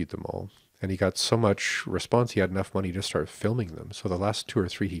interviewed them all. And he got so much response, he had enough money to start filming them. So the last 2 or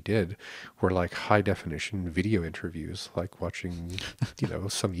 3 he did were like high definition video interviews, like watching,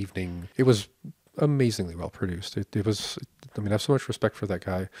 some evening. It was amazingly well produced. It was, I have so much respect for that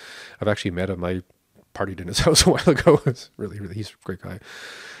guy. I've actually met him. I partied in his house a while ago. It's really, really, he's a great guy.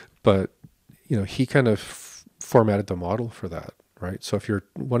 But, he kind of formatted the model for that. Right. So if you're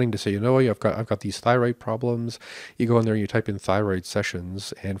wanting to say, I've got these thyroid problems, you go in there and you type in thyroid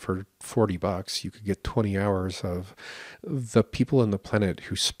sessions, and for $40, you could get 20 hours of the people on the planet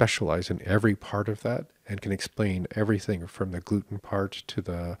who specialize in every part of that and can explain everything from the gluten part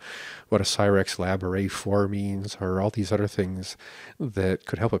to what a Cyrex Lab Array 4 means, or all these other things that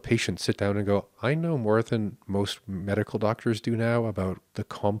could help a patient sit down and go, I know more than most medical doctors do now about the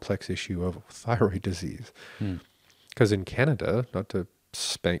complex issue of thyroid disease. Because in Canada, not to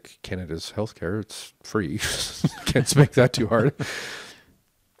spank Canada's healthcare, it's free. Can't spank that too hard.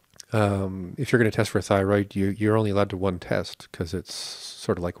 If you're going to test for thyroid, you're only allowed to one test because it's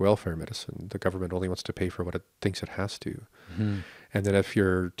sort of like welfare medicine. The government only wants to pay for what it thinks it has to. Mm-hmm. And then if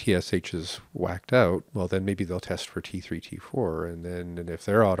your TSH is whacked out, well, then maybe they'll test for T3, T4. And if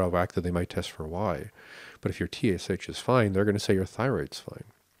they're out of whack, then they might test for Y. But if your TSH is fine, they're going to say your thyroid's fine.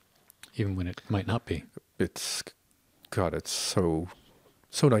 Even when it might not be. It's, God, it's so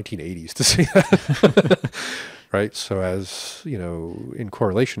 1980s to say that. Right? So as, in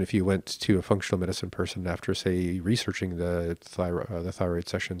correlation, if you went to a functional medicine person after, say, researching the thyroid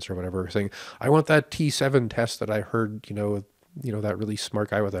sessions or whatever, saying, I want that T7 test that I heard, that really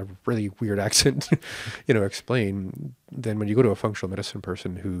smart guy with a really weird accent, explain, then when you go to a functional medicine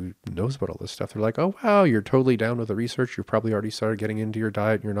person who knows about all this stuff, they're like, oh, wow, you're totally down with the research. You've probably already started getting into your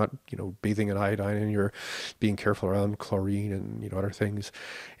diet. You're not, bathing in iodine, and you're being careful around chlorine and, other things.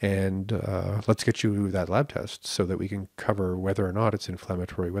 And let's get you that lab test so that we can cover whether or not it's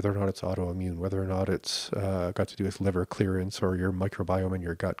inflammatory, whether or not it's autoimmune, whether or not it's got to do with liver clearance or your microbiome in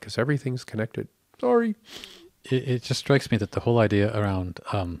your gut, because everything's connected. Sorry. It just strikes me that the whole idea around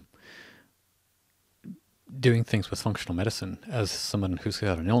doing things with functional medicine as someone who's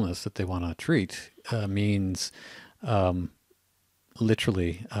got an illness that they want to treat means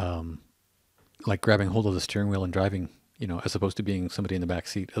literally like grabbing hold of the steering wheel and driving, as opposed to being somebody in the back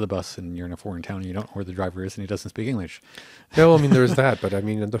seat of the bus and you're in a foreign town and you don't know where the driver is and he doesn't speak English. No, there's that. But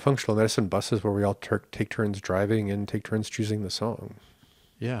the functional medicine buses where we all take turns driving and take turns choosing the song.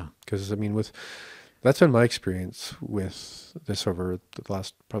 Yeah. Because, that's been my experience with this over the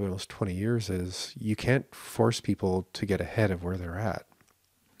last probably almost 20 years is you can't force people to get ahead of where they're at.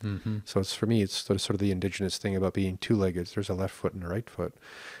 Mm-hmm. So for me, it's sort of the indigenous thing about being two-legged. There's a left foot and a right foot.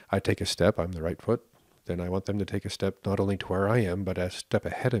 I take a step, I'm the right foot. Then I want them to take a step not only to where I am, but a step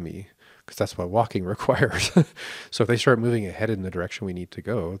ahead of me, because that's what walking requires. So if they start moving ahead in the direction we need to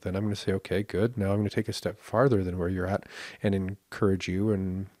go, then I'm going to say, okay, good. Now I'm going to take a step farther than where you're at and encourage you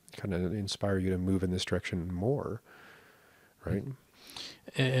and kind of inspire you to move in this direction more, right?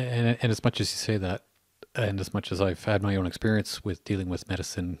 And as much as you say that, and as much as I've had my own experience with dealing with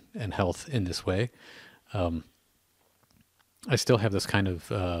medicine and health in this way, I still have this kind of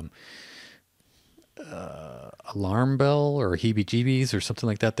alarm bell or heebie-jeebies or something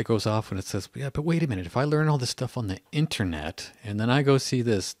like that goes off when it says, yeah, but wait a minute, if I learn all this stuff on the internet and then I go see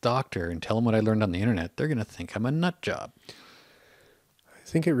this doctor and tell him what I learned on the internet, they're going to think I'm a nut job.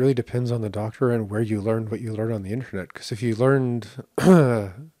 I think it really depends on the doctor and where you learned what you learned on the internet. Because if you learned,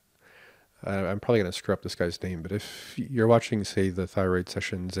 I'm probably going to screw up this guy's name, but if you're watching, say, the thyroid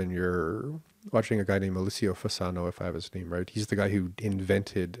sessions and you're watching a guy named Alessio Fasano, if I have his name right, he's the guy who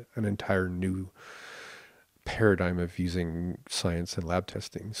invented an entire new paradigm of using science and lab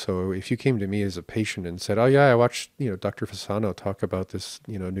testing. So if you came to me as a patient and said, oh yeah, I watched, Dr. Fasano talk about this,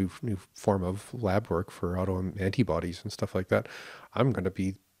 new form of lab work for autoimmune antibodies and stuff like that, I'm going to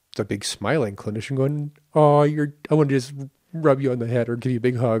be the big smiling clinician going, oh, I want to just rub you on the head or give you a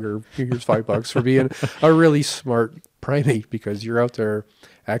big hug or here's $5 for being a really smart primate because you're out there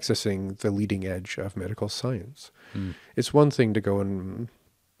accessing the leading edge of medical science. It's one thing to go and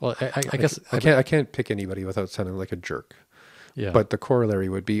well, I guess I can't pick anybody without sounding like a jerk. Yeah. But the corollary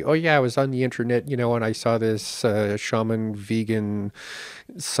would be, oh yeah, I was on the internet, and I saw this shaman vegan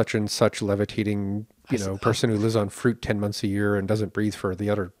such and such levitating, person who lives on fruit 10 months a year and doesn't breathe for the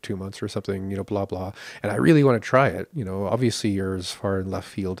other 2 months or something, blah, blah. And I really want to try it. Obviously you're as far in left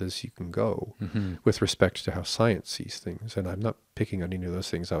field as you can go with respect to how science sees things. And I'm not picking on any of those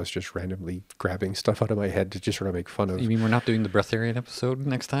things. I was just randomly grabbing stuff out of my head to just sort of make fun of. You mean we're not doing the breatharian episode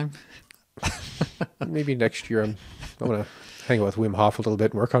next time? Maybe next year I'm going to hang out with Wim Hof a little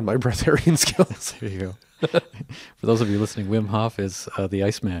bit and work on my breatharian skills. There you go. For those of you listening, Wim Hof is the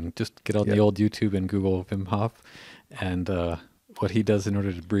Iceman. Just get on the old YouTube and Google Wim Hof and what he does in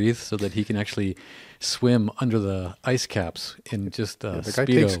order to breathe so that he can actually swim under the ice caps in just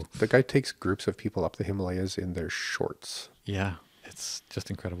Speedo. The guy takes groups of people up the Himalayas in their shorts. Yeah, it's just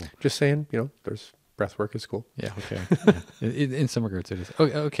incredible. Just saying, there's breath work is cool. Yeah, okay. Yeah. In some regards it is.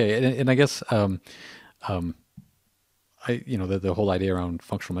 Okay, and I guess the whole idea around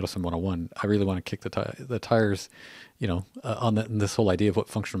functional medicine 101, I really want to kick the tires, on this whole idea of what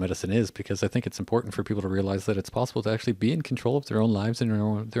functional medicine is, because I think it's important for people to realize that it's possible to actually be in control of their own lives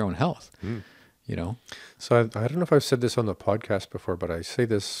and their own health. So I don't know if I've said this on the podcast before, but I say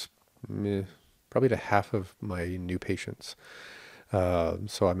this probably to half of my new patients.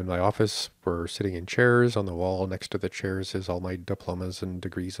 So I'm in my office, we're sitting in chairs. On the wall next to the chairs is all my diplomas and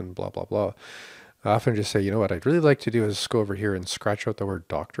degrees and blah, blah, blah. I often just say, you know what I'd really like to do is go over here and scratch out the word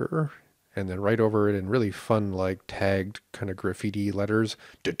doctor and then write over it in really fun, like tagged kind of graffiti letters,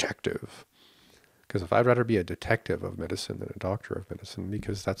 detective. Because if I'd rather be a detective of medicine than a doctor of medicine,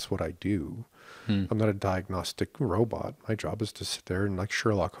 because that's what I do. I'm not a diagnostic robot. My job is to sit there and, like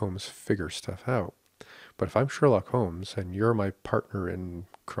Sherlock Holmes, figure stuff out. But if I'm Sherlock Holmes and you're my partner in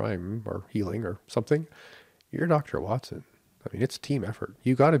crime or healing or something, you're Dr. Watson. I mean, it's team effort.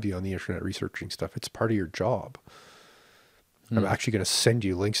 You got to be on the internet researching stuff. It's part of your job. I'm actually going to send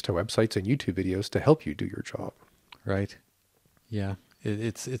you links to websites and YouTube videos to help you do your job. Right. Yeah.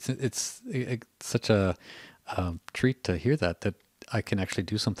 It's such a treat to hear that I can actually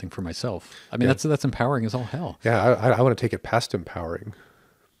do something for myself. I mean, that's empowering as all hell. Yeah, I want to take it past empowering.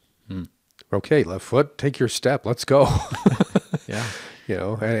 Okay, left foot, take your step. Let's go. Yeah.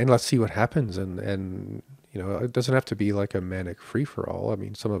 And let's see what happens. And it doesn't have to be like a manic free-for-all. I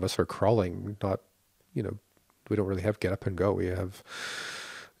mean, some of us are crawling, not, we don't really have get up and go. We have,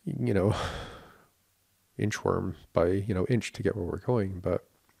 inchworm by, inch to get where we're going. But,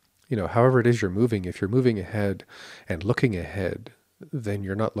 however it is you're moving, if you're moving ahead and looking ahead, then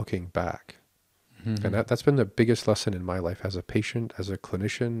you're not looking back. And that's been the biggest lesson in my life as a patient, as a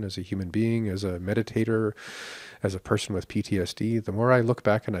clinician, as a human being, as a meditator, as a person with PTSD. The more I look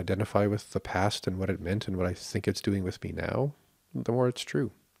back and identify with the past and what it meant and what I think it's doing with me now, the more it's true.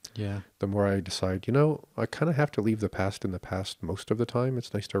 Yeah. The more I decide, I kind of have to leave the past in the past most of the time.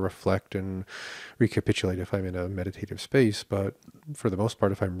 It's nice to reflect and recapitulate if I'm in a meditative space. But for the most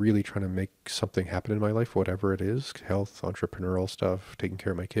part, if I'm really trying to make something happen in my life, whatever it is, health, entrepreneurial stuff, taking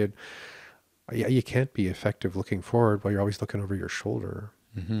care of my kid, you can't be effective looking forward while you're always looking over your shoulder.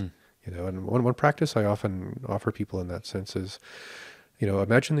 And one practice I often offer people in that sense is,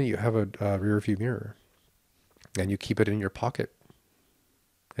 imagine that you have a rear view mirror and you keep it in your pocket.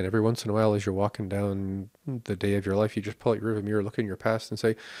 And every once in a while, as you're walking down the day of your life, you just pull out your rear view mirror, look in your past and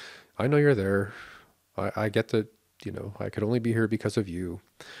say, I know you're there. I get that, I could only be here because of you,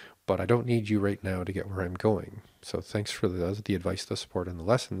 but I don't need you right now to get where I'm going. So thanks for the advice, the support, and the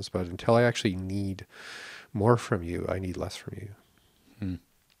lessons. But until I actually need more from you, I need less from you.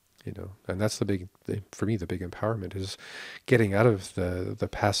 And that's for me, the big empowerment is getting out of the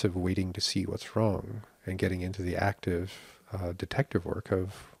passive waiting to see what's wrong and getting into the active detective work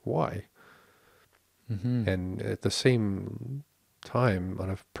of why. And at the same time, on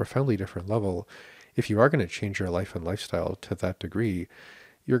a profoundly different level, if you are going to change your life and lifestyle to that degree,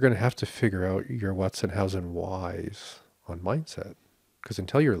 you're going to have to figure out your what's and how's and whys on mindset. Because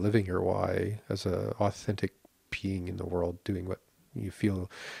until you're living your why as an authentic being in the world, doing what you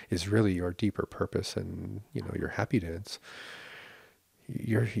feel is really your deeper purpose and, your happiness,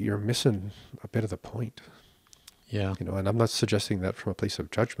 you're missing a bit of the point. Yeah. And I'm not suggesting that from a place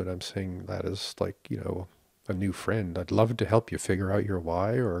of judgment. I'm saying that as like, a new friend. I'd love to help you figure out your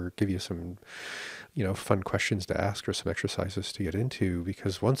why or give you some, fun questions to ask or some exercises to get into,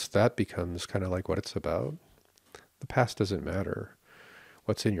 because once that becomes kind of like what it's about, the past doesn't matter.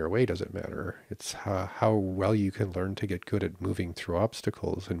 What's in your way doesn't matter. It's how well you can learn to get good at moving through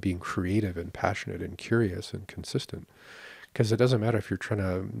obstacles and being creative and passionate and curious and consistent. Because it doesn't matter if you're trying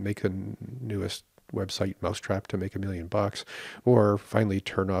to make the newest website mousetrap to make $1 million or finally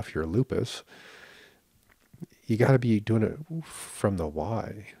turn off your lupus. You got to be doing it from the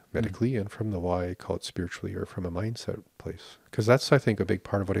why medically and from the why, call it spiritually, or from a mindset place. Because that's, I think, a big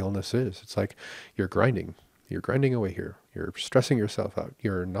part of what illness is. It's like you're grinding away here. You're stressing yourself out.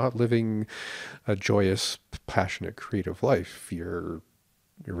 You're not living a joyous, passionate, creative life. You're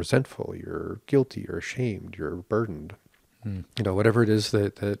resentful. You're guilty. You're ashamed. You're burdened. Whatever it is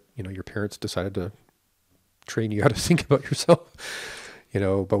that your parents decided to train you how to think about yourself.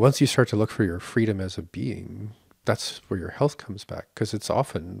 But once you start to look for your freedom as a being, that's where your health comes back. Because it's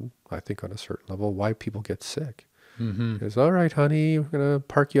often, I think, on a certain level, why people get sick. It's all right, honey, we're going to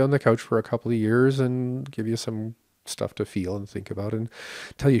park you on the couch for a couple of years and give you some stuff to feel and think about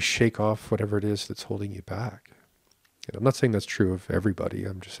until you shake off whatever it is that's holding you back. I'm not saying that's true of everybody.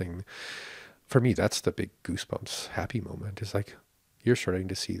 I'm just saying, for me, that's the big goosebumps happy moment. Is like, you're starting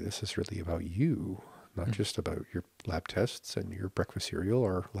to see this is really about you, not just about your lab tests and your breakfast cereal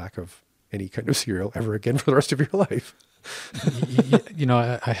or lack of any kind of cereal ever again for the rest of your life.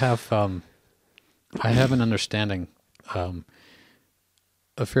 I have an understanding,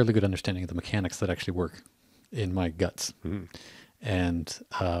 a fairly good understanding of the mechanics that actually work in my guts, and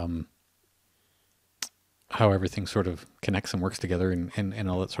how everything sort of connects and works together and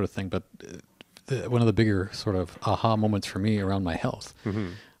all that sort of thing. But one of the bigger sort of aha moments for me around my health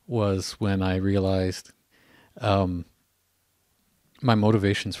was when I realized my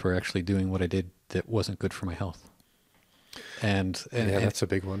motivations for actually doing what I did that wasn't good for my health. And Yeah, that's a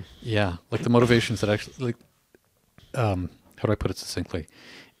big one. yeah, like the motivations that actually, like, how do I put it succinctly?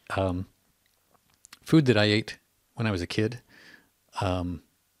 Food that I ate when I was a kid no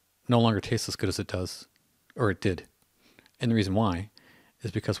longer tastes as good as it does, or it did. And the reason why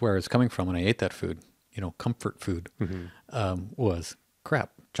is because where I was coming from when I ate that food, comfort food, was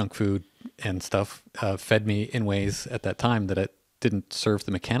crap. Junk food and stuff fed me in ways at that time that it didn't serve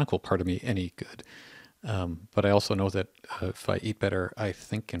the mechanical part of me any good. But I also know that if I eat better, I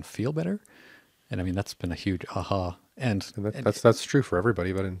think and feel better. And I mean, that's been a huge aha. And that's true for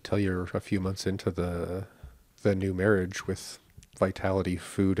everybody, but until you're a few months into the new marriage with vitality,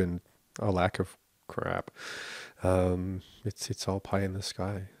 food, and a lack of crap, it's all pie in the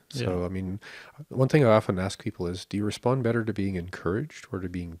sky. So, Yeah. I mean, one thing I often ask people is, do you respond better to being encouraged or to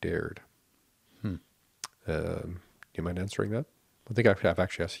being dared? Do you mind answering that? I think I've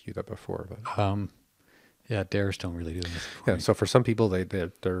actually asked you that before. But yeah, dares don't really do anything for yeah, me. so for some people,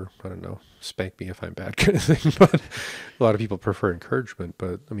 they're I don't know, spank me if I'm bad kind of thing. But a lot of people prefer encouragement.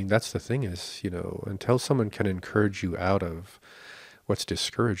 But I mean, that's the thing is, until someone can encourage you out of what's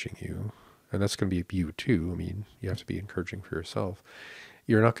discouraging you, and that's going to be you too. I mean, you have to be encouraging for yourself.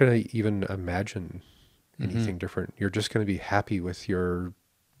 You're not going to even imagine anything different. You're just going to be happy with your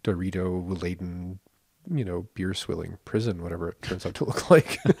Dorito-laden, beer swilling prison, whatever it turns out to look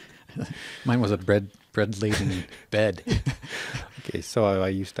like. Mine was a bread-laden bed. Okay, so I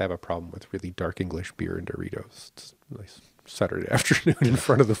used to have a problem with really dark English beer and Doritos. It's a nice Saturday afternoon in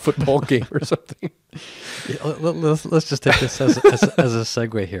front of the football game or something. Yeah, let's just take this as a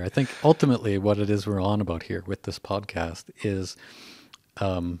segue here. I think ultimately what it is we're on about here with this podcast is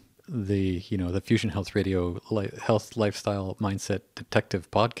the Fusion Health Radio health lifestyle mindset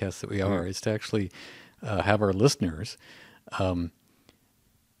detective podcast that we are, is to actually have our listeners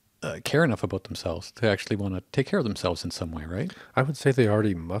care enough about themselves to actually want to take care of themselves in some way, right? I would say they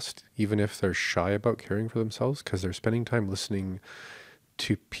already must, even if they're shy about caring for themselves, because they're spending time listening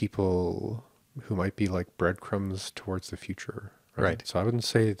to people who might be like breadcrumbs towards the future. Right. So I wouldn't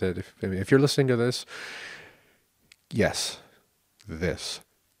say that if you're listening to this, yes,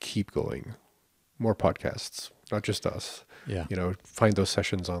 keep going. More podcasts, not just us. Yeah. Find those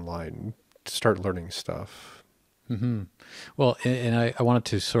sessions online, start learning stuff. Mm-hmm. Well, and I wanted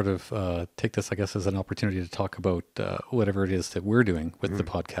to sort of take this, I guess, as an opportunity to talk about whatever it is that we're doing with the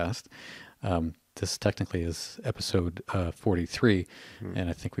podcast. This technically is episode 43, and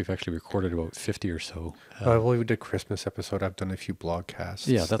I think we've actually recorded about 50 or so. Well, we did Christmas episode. I've done a few blogcasts.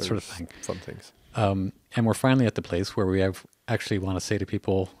 Yeah, that sort of There's thing. Fun things. And we're finally at the place where we actually want to say to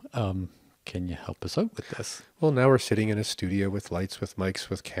people, can you help us out with this? Well, now we're sitting in a studio with lights, with mics,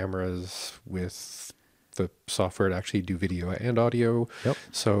 with cameras, with the software to actually do video and audio. Yep.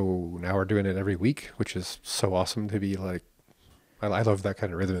 So now we're doing it every week, which is so awesome to be like, I love that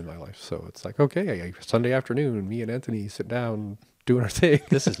kind of rhythm in my life. So it's like, okay, Sunday afternoon, me and Anthony sit down doing our thing.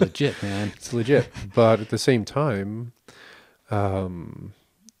 This is legit, man. It's legit. But at the same time,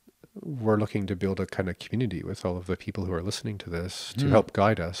 we're looking to build a kind of community with all of the people who are listening to this to help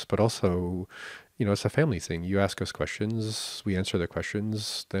guide us, but also, it's a family thing. You ask us questions, we answer the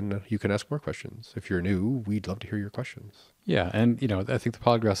questions, then you can ask more questions. If you're new, we'd love to hear your questions. Yeah, and I think the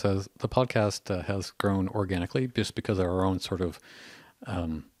podcast has grown organically just because of our own sort of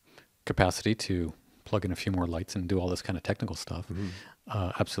capacity to plug in a few more lights and do all this kind of technical stuff.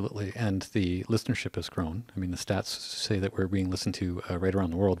 Absolutely, and the listenership has grown. I mean, the stats say that we're being listened to right around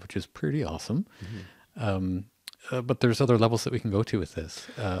the world, which is pretty awesome. But there's other levels that we can go to with this,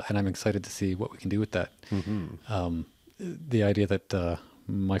 and I'm excited to see what we can do with that. The idea that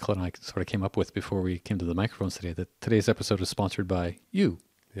Michael and I sort of came up with before we came to the microphones today, that today's episode is sponsored by you.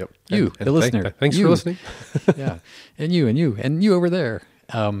 Yep. You, the listener. Thanks You. for listening. Yeah, and you over there.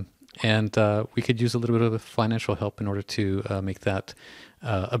 And we could use a little bit of financial help in order to make that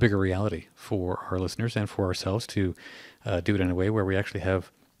a bigger reality for our listeners and for ourselves to do it in a way where we actually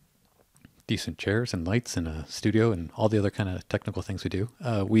have decent chairs and lights and a studio and all the other kind of technical things we do.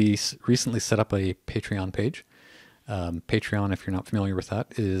 We recently set up a Patreon page. Patreon, if you're not familiar with that,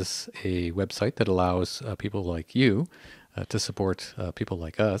 is a website that allows people like you to support people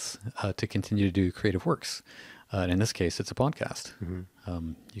like us to continue to do creative works. And in this case, it's a podcast.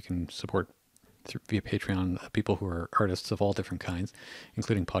 You can support via Patreon people who are artists of all different kinds,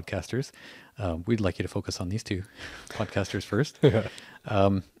 including podcasters. We'd like you to focus on these two podcasters first.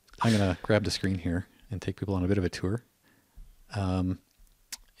 I'm going to grab the screen here and take people on a bit of a tour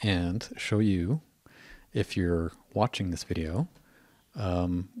and show you, if you're watching this video,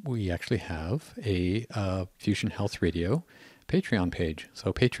 we actually have a Fusion Health Radio Patreon page.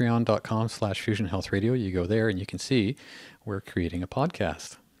 So patreon.com/fusionhealthradio. You go there and you can see we're creating a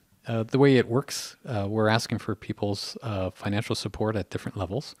podcast. The way it works, we're asking for people's financial support at different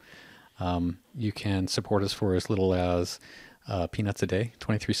levels. You can support us for as little as peanuts a day,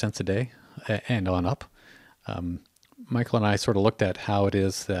 23 cents a day, and on up. Michael and I sort of looked at how it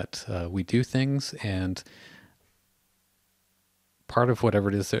is that we do things, and part of whatever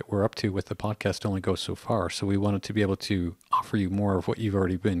it is that we're up to with the podcast only goes so far. So we wanted to be able to offer you more of what you've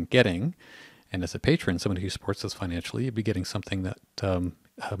already been getting. And as a patron, somebody who supports us financially, you'd be getting something that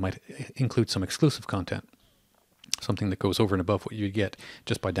might include some exclusive content, something that goes over and above what you get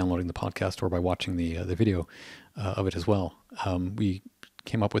just by downloading the podcast or by watching the video of it as well. We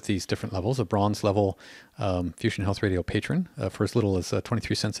came up with these different levels. A bronze level Fusion Health Radio patron for as little as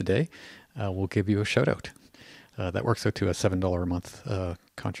 23 cents a day will give you a shout out. That works out to a $7 a month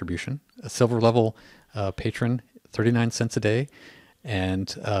contribution. A silver level patron, 39 cents a day,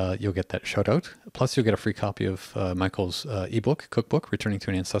 and you'll get that shout out. Plus, you'll get a free copy of Michael's ebook, Cookbook, Returning to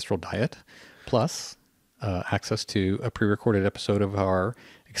an Ancestral Diet, plus access to a pre-recorded episode of our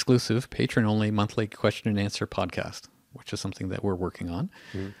exclusive patron-only monthly question and answer podcast, which is something that we're working on.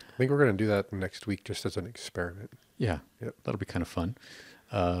 I think we're going to do that next week just as an experiment. Yeah, Yep. That'll be kind of fun.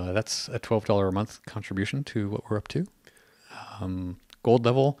 That's a $12 a month contribution to what we're up to. Gold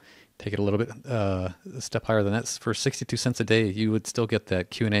level, take it a little bit a step higher than that. For 62 cents a day, you would still get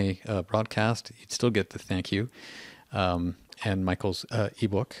that Q&A broadcast. You'd still get the thank you and Michael's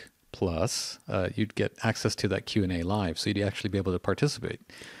ebook. Plus, you'd get access to that Q&A live, so you'd actually be able to participate.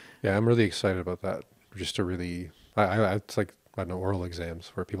 Yeah, I'm really excited about that. Just to really, it's like, I don't know, oral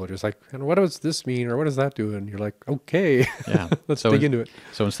exams where people are just like, and what does this mean? Or what does that do? And you're like, okay, Yeah, let's dig into it.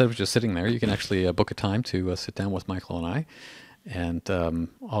 So instead of just sitting there, you can actually book a time to sit down with Michael and I, and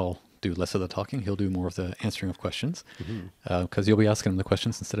I'll do less of the talking. He'll do more of the answering of questions, because you'll be asking him the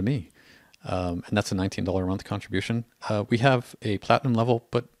questions instead of me. And that's a $19 a month contribution. We have a platinum level,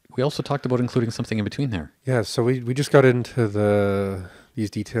 but we also talked about including something in between there. Yeah, so we just got into these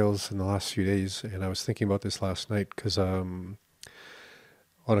details in the last few days, and I was thinking about this last night because on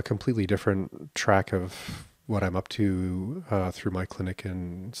a completely different track of what I'm up to through my clinic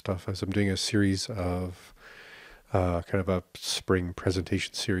and stuff, as I'm doing a series of kind of a spring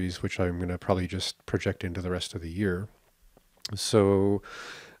presentation series, which I'm going to probably just project into the rest of the year. So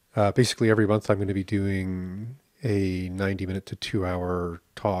basically every month I'm going to be doing a 90-minute to 2-hour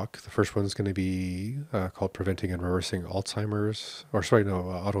talk. The first one is going to be called Preventing and Reversing Alzheimer's,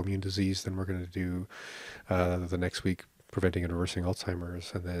 autoimmune disease. Then we're going to do the next week Preventing and Reversing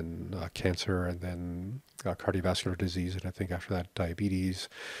Alzheimer's, and then cancer, and then cardiovascular disease, and I think after that diabetes,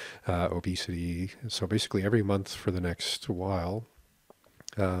 obesity. So basically every month for the next while,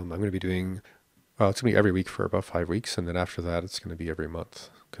 I'm going to be doing, it's going to be every week for about 5 weeks, and then after that it's going to be every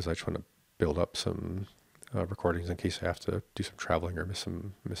month, because I just want to build up some recordings in case I have to do some traveling or miss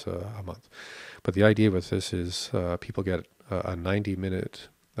a month. But the idea with this is people get a 90-minute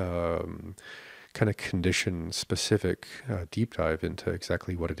kind of condition-specific deep dive into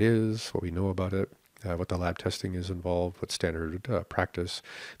exactly what it is, what we know about it, what the lab testing is involved, what standard practice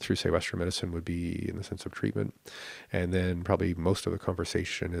through, say, Western medicine would be in the sense of treatment. And then probably most of the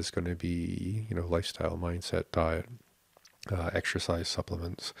conversation is going to be, lifestyle, mindset, diet, exercise,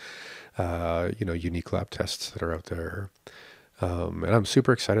 supplements, unique lab tests that are out there. And I'm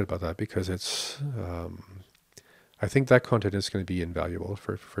super excited about that because it's, I think that content is going to be invaluable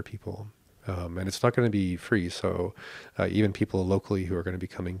for people. And it's not going to be free. So even people locally who are going to be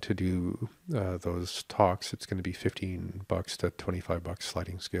coming to do those talks, it's going to be $15 to $25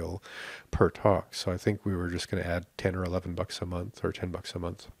 sliding scale per talk. So I think we were just going to add $10 or $11 a month or $10 a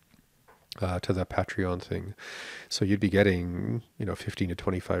month to the Patreon thing. So you'd be getting, $15 to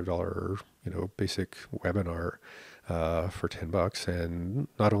 $25, basic webinar for $10. And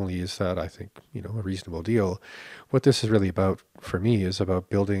not only is that, I think, a reasonable deal, what this is really about for me is about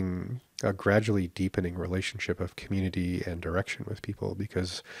building a gradually deepening relationship of community and direction with people.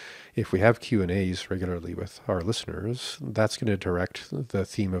 Because if we have Q&As regularly with our listeners, that's going to direct the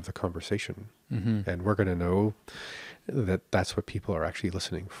theme of the conversation. Mm-hmm. And we're going to know that that's what people are actually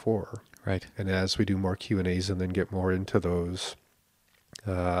listening for. Right. And as we do more Q&As and then get more into those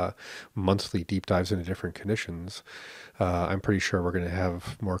monthly deep dives into different conditions, I'm pretty sure we're going to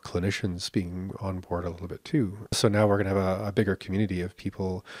have more clinicians being on board a little bit too. So now we're going to have a bigger community of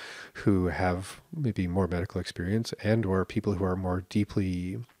people who have maybe more medical experience and or people who are more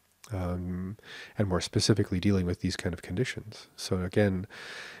deeply and more specifically dealing with these kind of conditions. So again,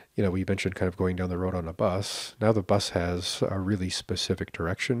 we mentioned kind of going down the road on a bus. Now the bus has a really specific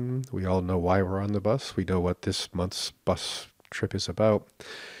direction. We all know why we're on the bus. We know what this month's bus trip is about.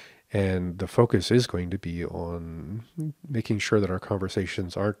 And the focus is going to be on making sure that our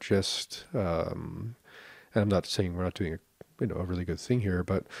conversations aren't just, and I'm not saying we're not doing a really good thing here,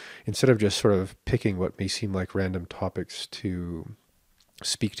 but instead of just sort of picking what may seem like random topics to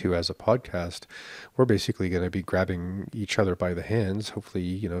speak to as a podcast, we're basically going to be grabbing each other by the hands,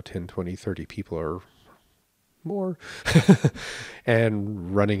 hopefully, 10, 20, 30 people or more,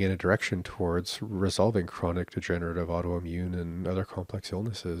 and running in a direction towards resolving chronic degenerative autoimmune and other complex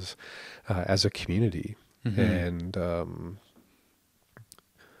illnesses as a community. And I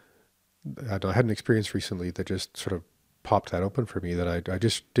had an experience recently that just sort of popped that open for me, that I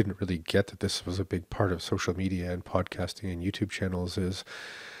just didn't really get that this was a big part of social media and podcasting and YouTube channels. Is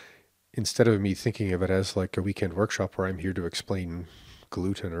instead of me thinking of it as like a weekend workshop where I'm here to explain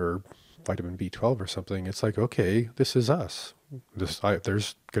gluten or vitamin B12 or something, it's like, okay, this is us. There's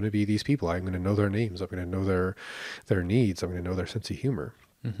going to be these people. I'm going to know their names. I'm going to know their needs. I'm going to know their sense of humor.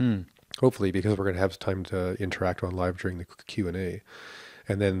 Hopefully, because we're going to have time to interact on live during the Q&A.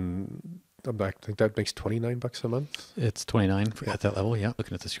 And then I think that makes $29 a month. It's 29 at that level. Yeah,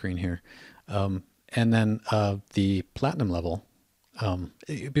 looking at the screen here. And then the platinum level.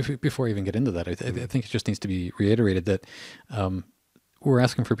 Before I even get into that, I think it just needs to be reiterated that we're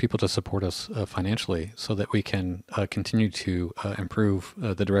asking for people to support us financially so that we can continue to improve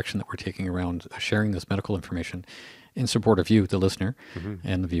the direction that we're taking around sharing this medical information in support of you, the listener,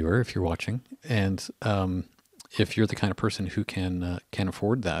 and the viewer, if you're watching. And if you're the kind of person who can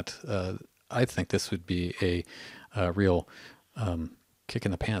afford that, I think this would be a real kick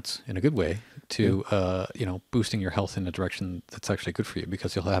in the pants in a good way to boosting your health in a direction that's actually good for you,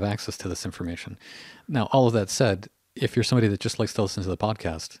 because you'll have access to this information. Now, all of that said, if you're somebody that just likes to listen to the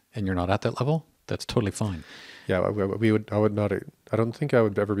podcast and you're not at that level, that's totally fine. Yeah, I would not. I don't think I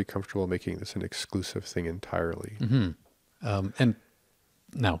would ever be comfortable making this an exclusive thing entirely. And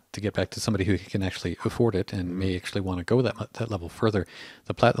now, to get back to somebody who can actually afford it and may actually want to go that level further,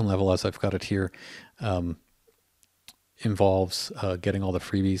 the platinum level, as I've got it here, involves getting all the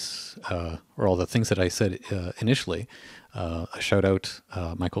freebies or all the things that I said initially. A shout out,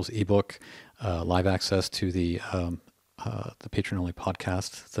 Michael's ebook, live access to the patron-only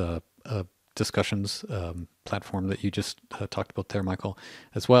podcast, the discussions platform that you just talked about there, Michael,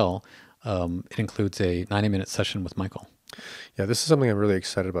 as well. It includes a 90-minute session with Michael. Yeah, this is something I'm really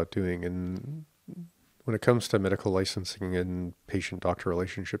excited about doing. And when it comes to medical licensing and patient-doctor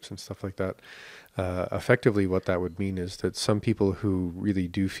relationships and stuff like that, effectively what that would mean is that some people who really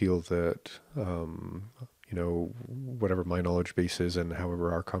do feel that, whatever my knowledge base is and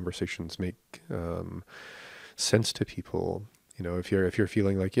however our conversations make sense to people, if you're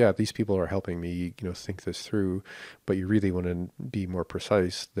feeling like, yeah, these people are helping me, think this through, but you really want to be more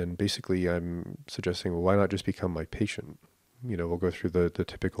precise, then basically I'm suggesting, well, why not just become my patient? We'll go through the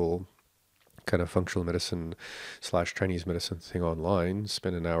typical kind of functional medicine / Chinese medicine thing online,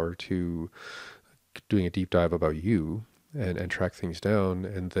 spend an hour or two doing a deep dive about you and track things down.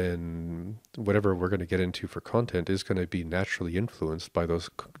 And then whatever we're going to get into for content is going to be naturally influenced by those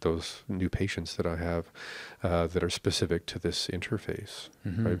new patients that I have that are specific to this interface,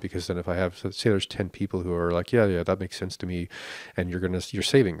 right? Because then if I have, say there's 10 people who are like, yeah, that makes sense to me. And you're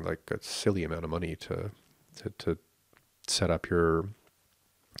saving like a silly amount of money to set up your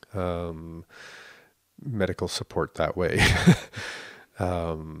medical support that way.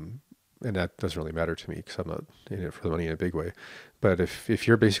 And that doesn't really matter to me because I'm not in it for the money in a big way. But if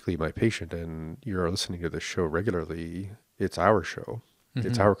you're basically my patient and you're listening to this show regularly, it's our show.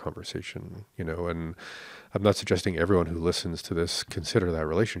 It's our conversation, and I'm not suggesting everyone who listens to this consider that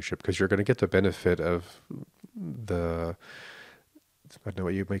relationship, because you're going to get the benefit of I don't know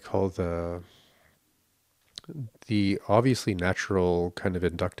what you may call the obviously natural kind of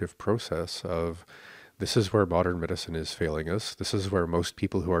inductive process of, this is where modern medicine is failing us. This is where most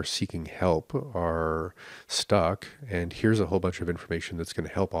people who are seeking help are stuck. And here's a whole bunch of information that's going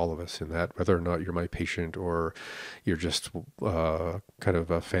to help all of us in that, whether or not you're my patient or you're just kind of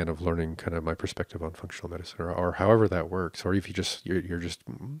a fan of learning kind of my perspective on functional medicine, or however that works. Or if you're just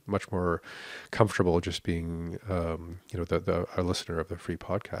much more comfortable just being, a listener of the free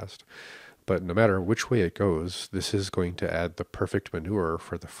podcast. But no matter which way it goes, this is going to add the perfect manure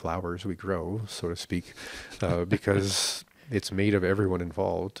for the flowers we grow, so to speak, because it's made of everyone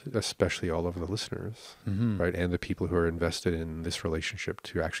involved, especially all of the listeners, right? And the people who are invested in this relationship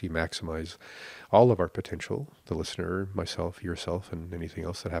to actually maximize all of our potential, the listener, myself, yourself, and anything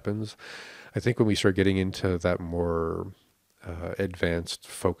else that happens. I think when we start getting into that more advanced,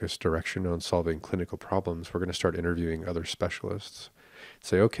 focused direction on solving clinical problems, we're going to start interviewing other specialists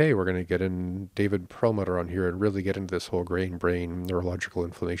say, okay, we're going to get in David Perlmutter on here and really get into this whole brain neurological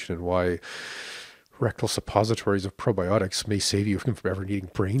inflammation and why rectal suppositories of probiotics may save you from ever needing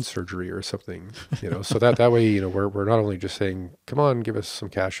brain surgery or something, so that way, we're not only just saying, come on, give us some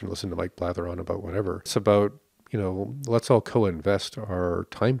cash and listen to Mike blather on about whatever. It's about, let's all co-invest our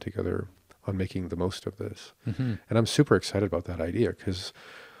time together on making the most of this. And I'm super excited about that idea because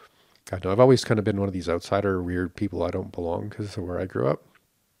I know I've always kind of been one of these outsider weird people. I don't belong because of where I grew up.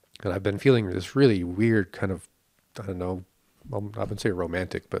 And I've been feeling this really weird kind of, I don't know, I wouldn't say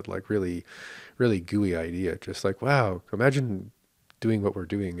romantic, but like really, really gooey idea. Just like, wow, imagine doing what we're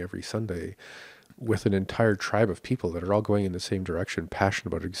doing every Sunday with an entire tribe of people that are all going in the same direction,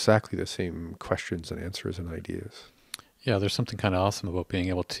 passionate about exactly the same questions and answers and ideas. Yeah, there's something kind of awesome about being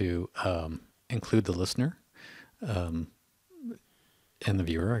able to include the listener and the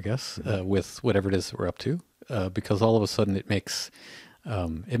viewer, I guess, with whatever it is that we're up to, because all of a sudden it makes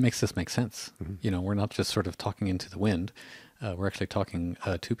this make sense. We're not just sort of talking into the wind. We're actually talking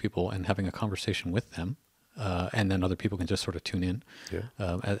to people and having a conversation with them, and then other people can just sort of tune in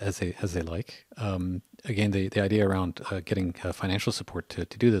as they like. Again, the idea around getting financial support to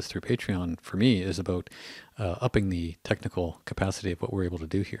do this through Patreon for me is about upping the technical capacity of what we're able to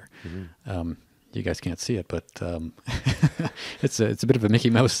do here. You guys can't see it, but it's a bit of a Mickey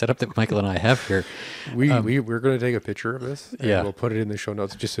Mouse setup that Michael and I have here. We're going to take a picture of this. And Yeah. we'll put it in the show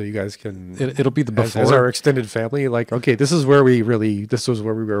notes just so you guys can. It'll be the before. As our extended family, like, okay, this was where we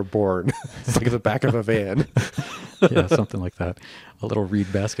were born. It's like the back of a van. Yeah, something like that. A little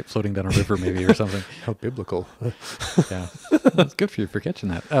reed basket floating down a river, maybe, or something. How biblical. Yeah, that's good for you for catching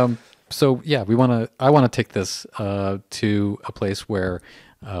that. So yeah, I want to take this to a place where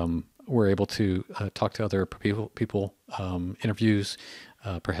we're able to talk to other people, interviews,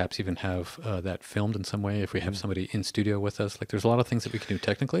 perhaps even have that filmed in some way if we have somebody in studio with us. Like, there's a lot of things that we can do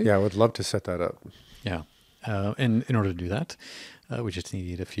technically. Yeah, I would love to set that up. Yeah. And in order to do that, we just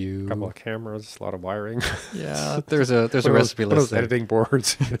need a few. A couple of cameras, a lot of wiring. Yeah, there's a One recipe of those list there. editing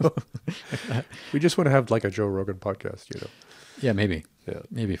boards. We just want to have like a Joe Rogan podcast, Yeah, maybe. Yeah.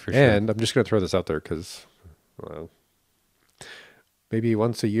 Maybe for sure. And I'm just going to throw this out there because, maybe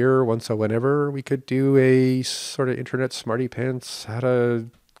once a year, once a whenever, we could do a sort of internet smarty pants, how to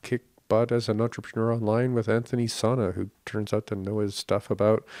kick butt as an entrepreneur online with Anthony Sana, who turns out to know his stuff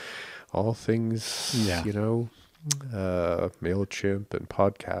about all things, Yeah. MailChimp and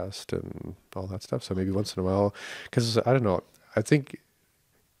podcast and all that stuff. So maybe once in a while, because I don't know, I think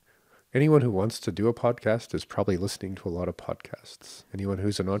anyone who wants to do a podcast is probably listening to a lot of podcasts. Anyone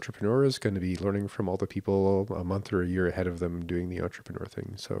who's an entrepreneur is going to be learning from all the people a month or a year ahead of them doing the entrepreneur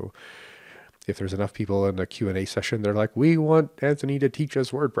thing. So if there's enough people in a Q&A session, they're like, we want Anthony to teach us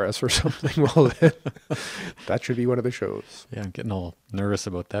WordPress or something. Well, then that should be one of the shows. Yeah, I'm getting all nervous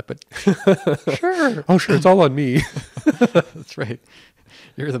about that, but Sure. Oh, sure. It's all on me. that's right.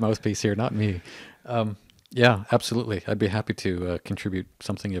 You're the mouthpiece here, not me. Yeah, absolutely. I'd be happy to contribute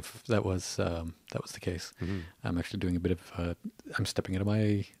something if that was the case. I'm actually doing a bit of. I'm stepping into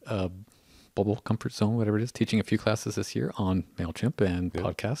my bubble comfort zone, whatever it is. Teaching a few classes this year on Mailchimp and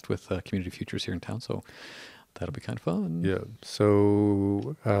podcast with Community Futures here in town. So that'll be kind of fun. Yeah.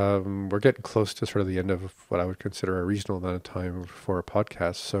 So we're getting close to sort of the end of what I would consider a reasonable amount of time for a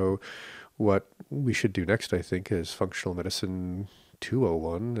podcast. So what we should do next, I think, is Functional Medicine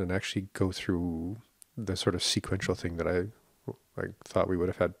 201 and actually go through the sort of sequential thing that I thought we would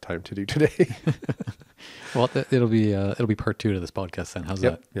have had time to do today. Well, it'll be part 2 to this podcast then. How's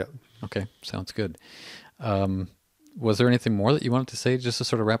that? Yeah. Okay, sounds good. Was there anything more that you wanted to say just to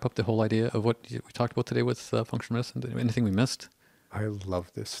sort of wrap up the whole idea of what we talked about today with functional medicine? Anything we missed? I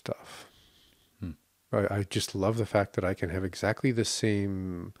love this stuff. I just love the fact that I can have exactly the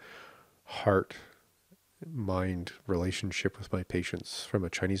same heart-mind relationship with my patients from a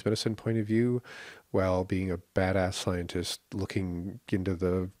Chinese medicine point of view, while being a badass scientist looking into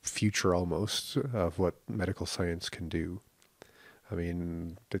the future almost of what medical science can do. I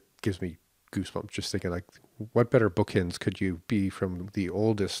mean, it gives me goosebumps just thinking, like, what better bookends could you be from the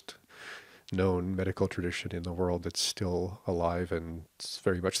oldest known medical tradition in the world that's still alive and it's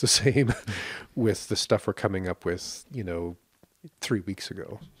very much the same with the stuff we're coming up with, 3 weeks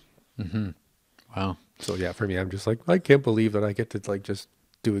ago. Wow. So yeah, for me, I'm just like, I can't believe that I get to just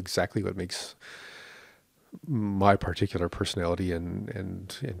do exactly what makes my particular personality and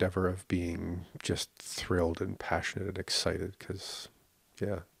endeavor of being just thrilled and passionate and excited because,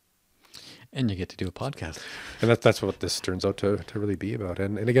 yeah. And you get to do a podcast. And that's what this turns out to really be about.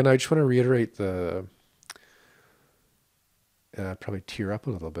 And again, I just want to reiterate probably tear up a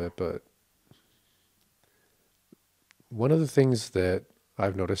little bit, but one of the things that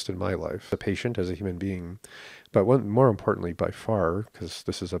I've noticed in my life, a patient as a human being, but more importantly by far, because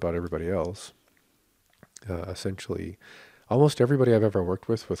this is about everybody else, essentially, almost everybody I've ever worked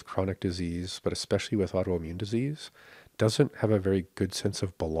with chronic disease, but especially with autoimmune disease, doesn't have a very good sense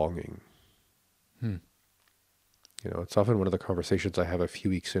of belonging. It's often one of the conversations I have a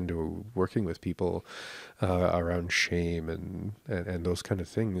few weeks into working with people around shame and those kind of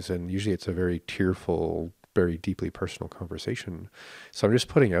things. And usually it's a very tearful, very deeply personal conversation. So I'm just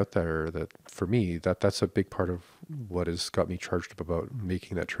putting out there that for me, that's a big part of what has got me charged up about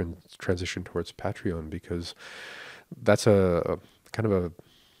making that transition towards Patreon, because that's a kind of a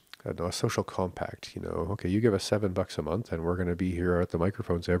social compact. Okay, you give us $7 a month and we're going to be here at the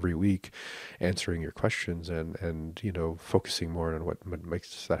microphones every week answering your questions and focusing more on what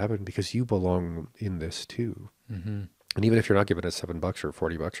makes that happen, because you belong in this too. And even if you're not giving us $7 or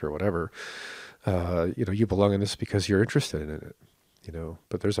 $40 or whatever, you belong in this because you're interested in it,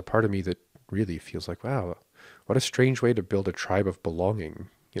 but there's a part of me that really feels like, wow, what a strange way to build a tribe of belonging,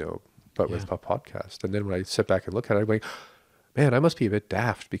 but with a podcast. And then when I sit back and look at it, I'm like, man, I must be a bit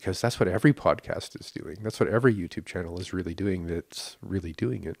daft, because that's what every podcast is doing. That's what every YouTube channel is really doing. That's really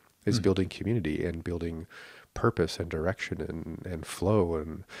doing it, is building community and building purpose and direction and flow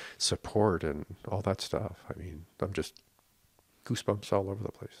and support and all that stuff. I mean, I'm just goosebumps all over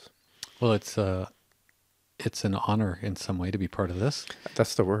the place. Well, it's an honor in some way to be part of this.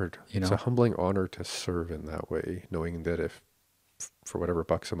 That's the word. It's a humbling honor to serve in that way, knowing that if for whatever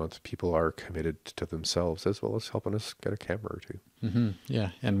bucks a month, people are committed to themselves as well as helping us get a camera or two.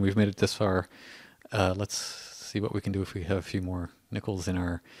 Yeah, and we've made it this far. Let's see what we can do if we have a few more nickels in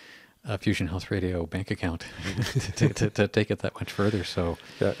our Fusion Health Radio bank account to take it that much further. So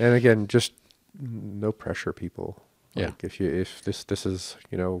yeah, and again, just no pressure, people. Yeah. If this is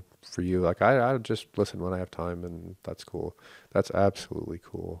for you, like I just listen when I have time, and that's cool. That's absolutely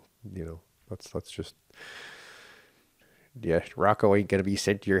cool. Let's just. Yeah, Rocco ain't going to be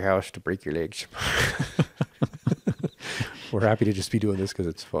sent to your house to break your legs. We're happy to just be doing this because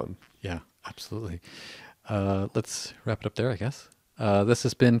it's fun. Yeah, absolutely. Let's wrap it up there, I guess. This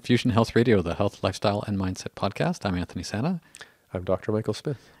has been Fusion Health Radio, the health, lifestyle, and mindset podcast. I'm Anthony Santa. I'm Dr. Michael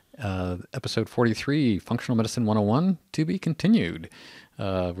Smith. Episode 43, Functional Medicine 101, to be continued.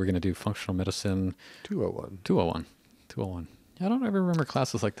 We're going to do Functional Medicine 201. I don't ever remember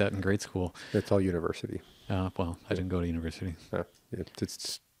classes like that in grade school. It's all university. Well, I didn't go to university.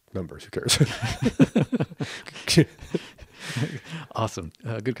 It's numbers. Who cares? Awesome.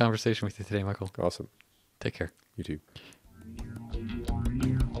 Good conversation with you today, Michael. Awesome. Take care. You too.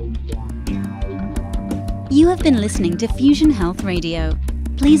 You have been listening to Fusion Health Radio.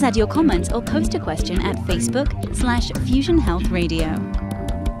 Please add your comments or post a question at Facebook/Fusion Health Radio.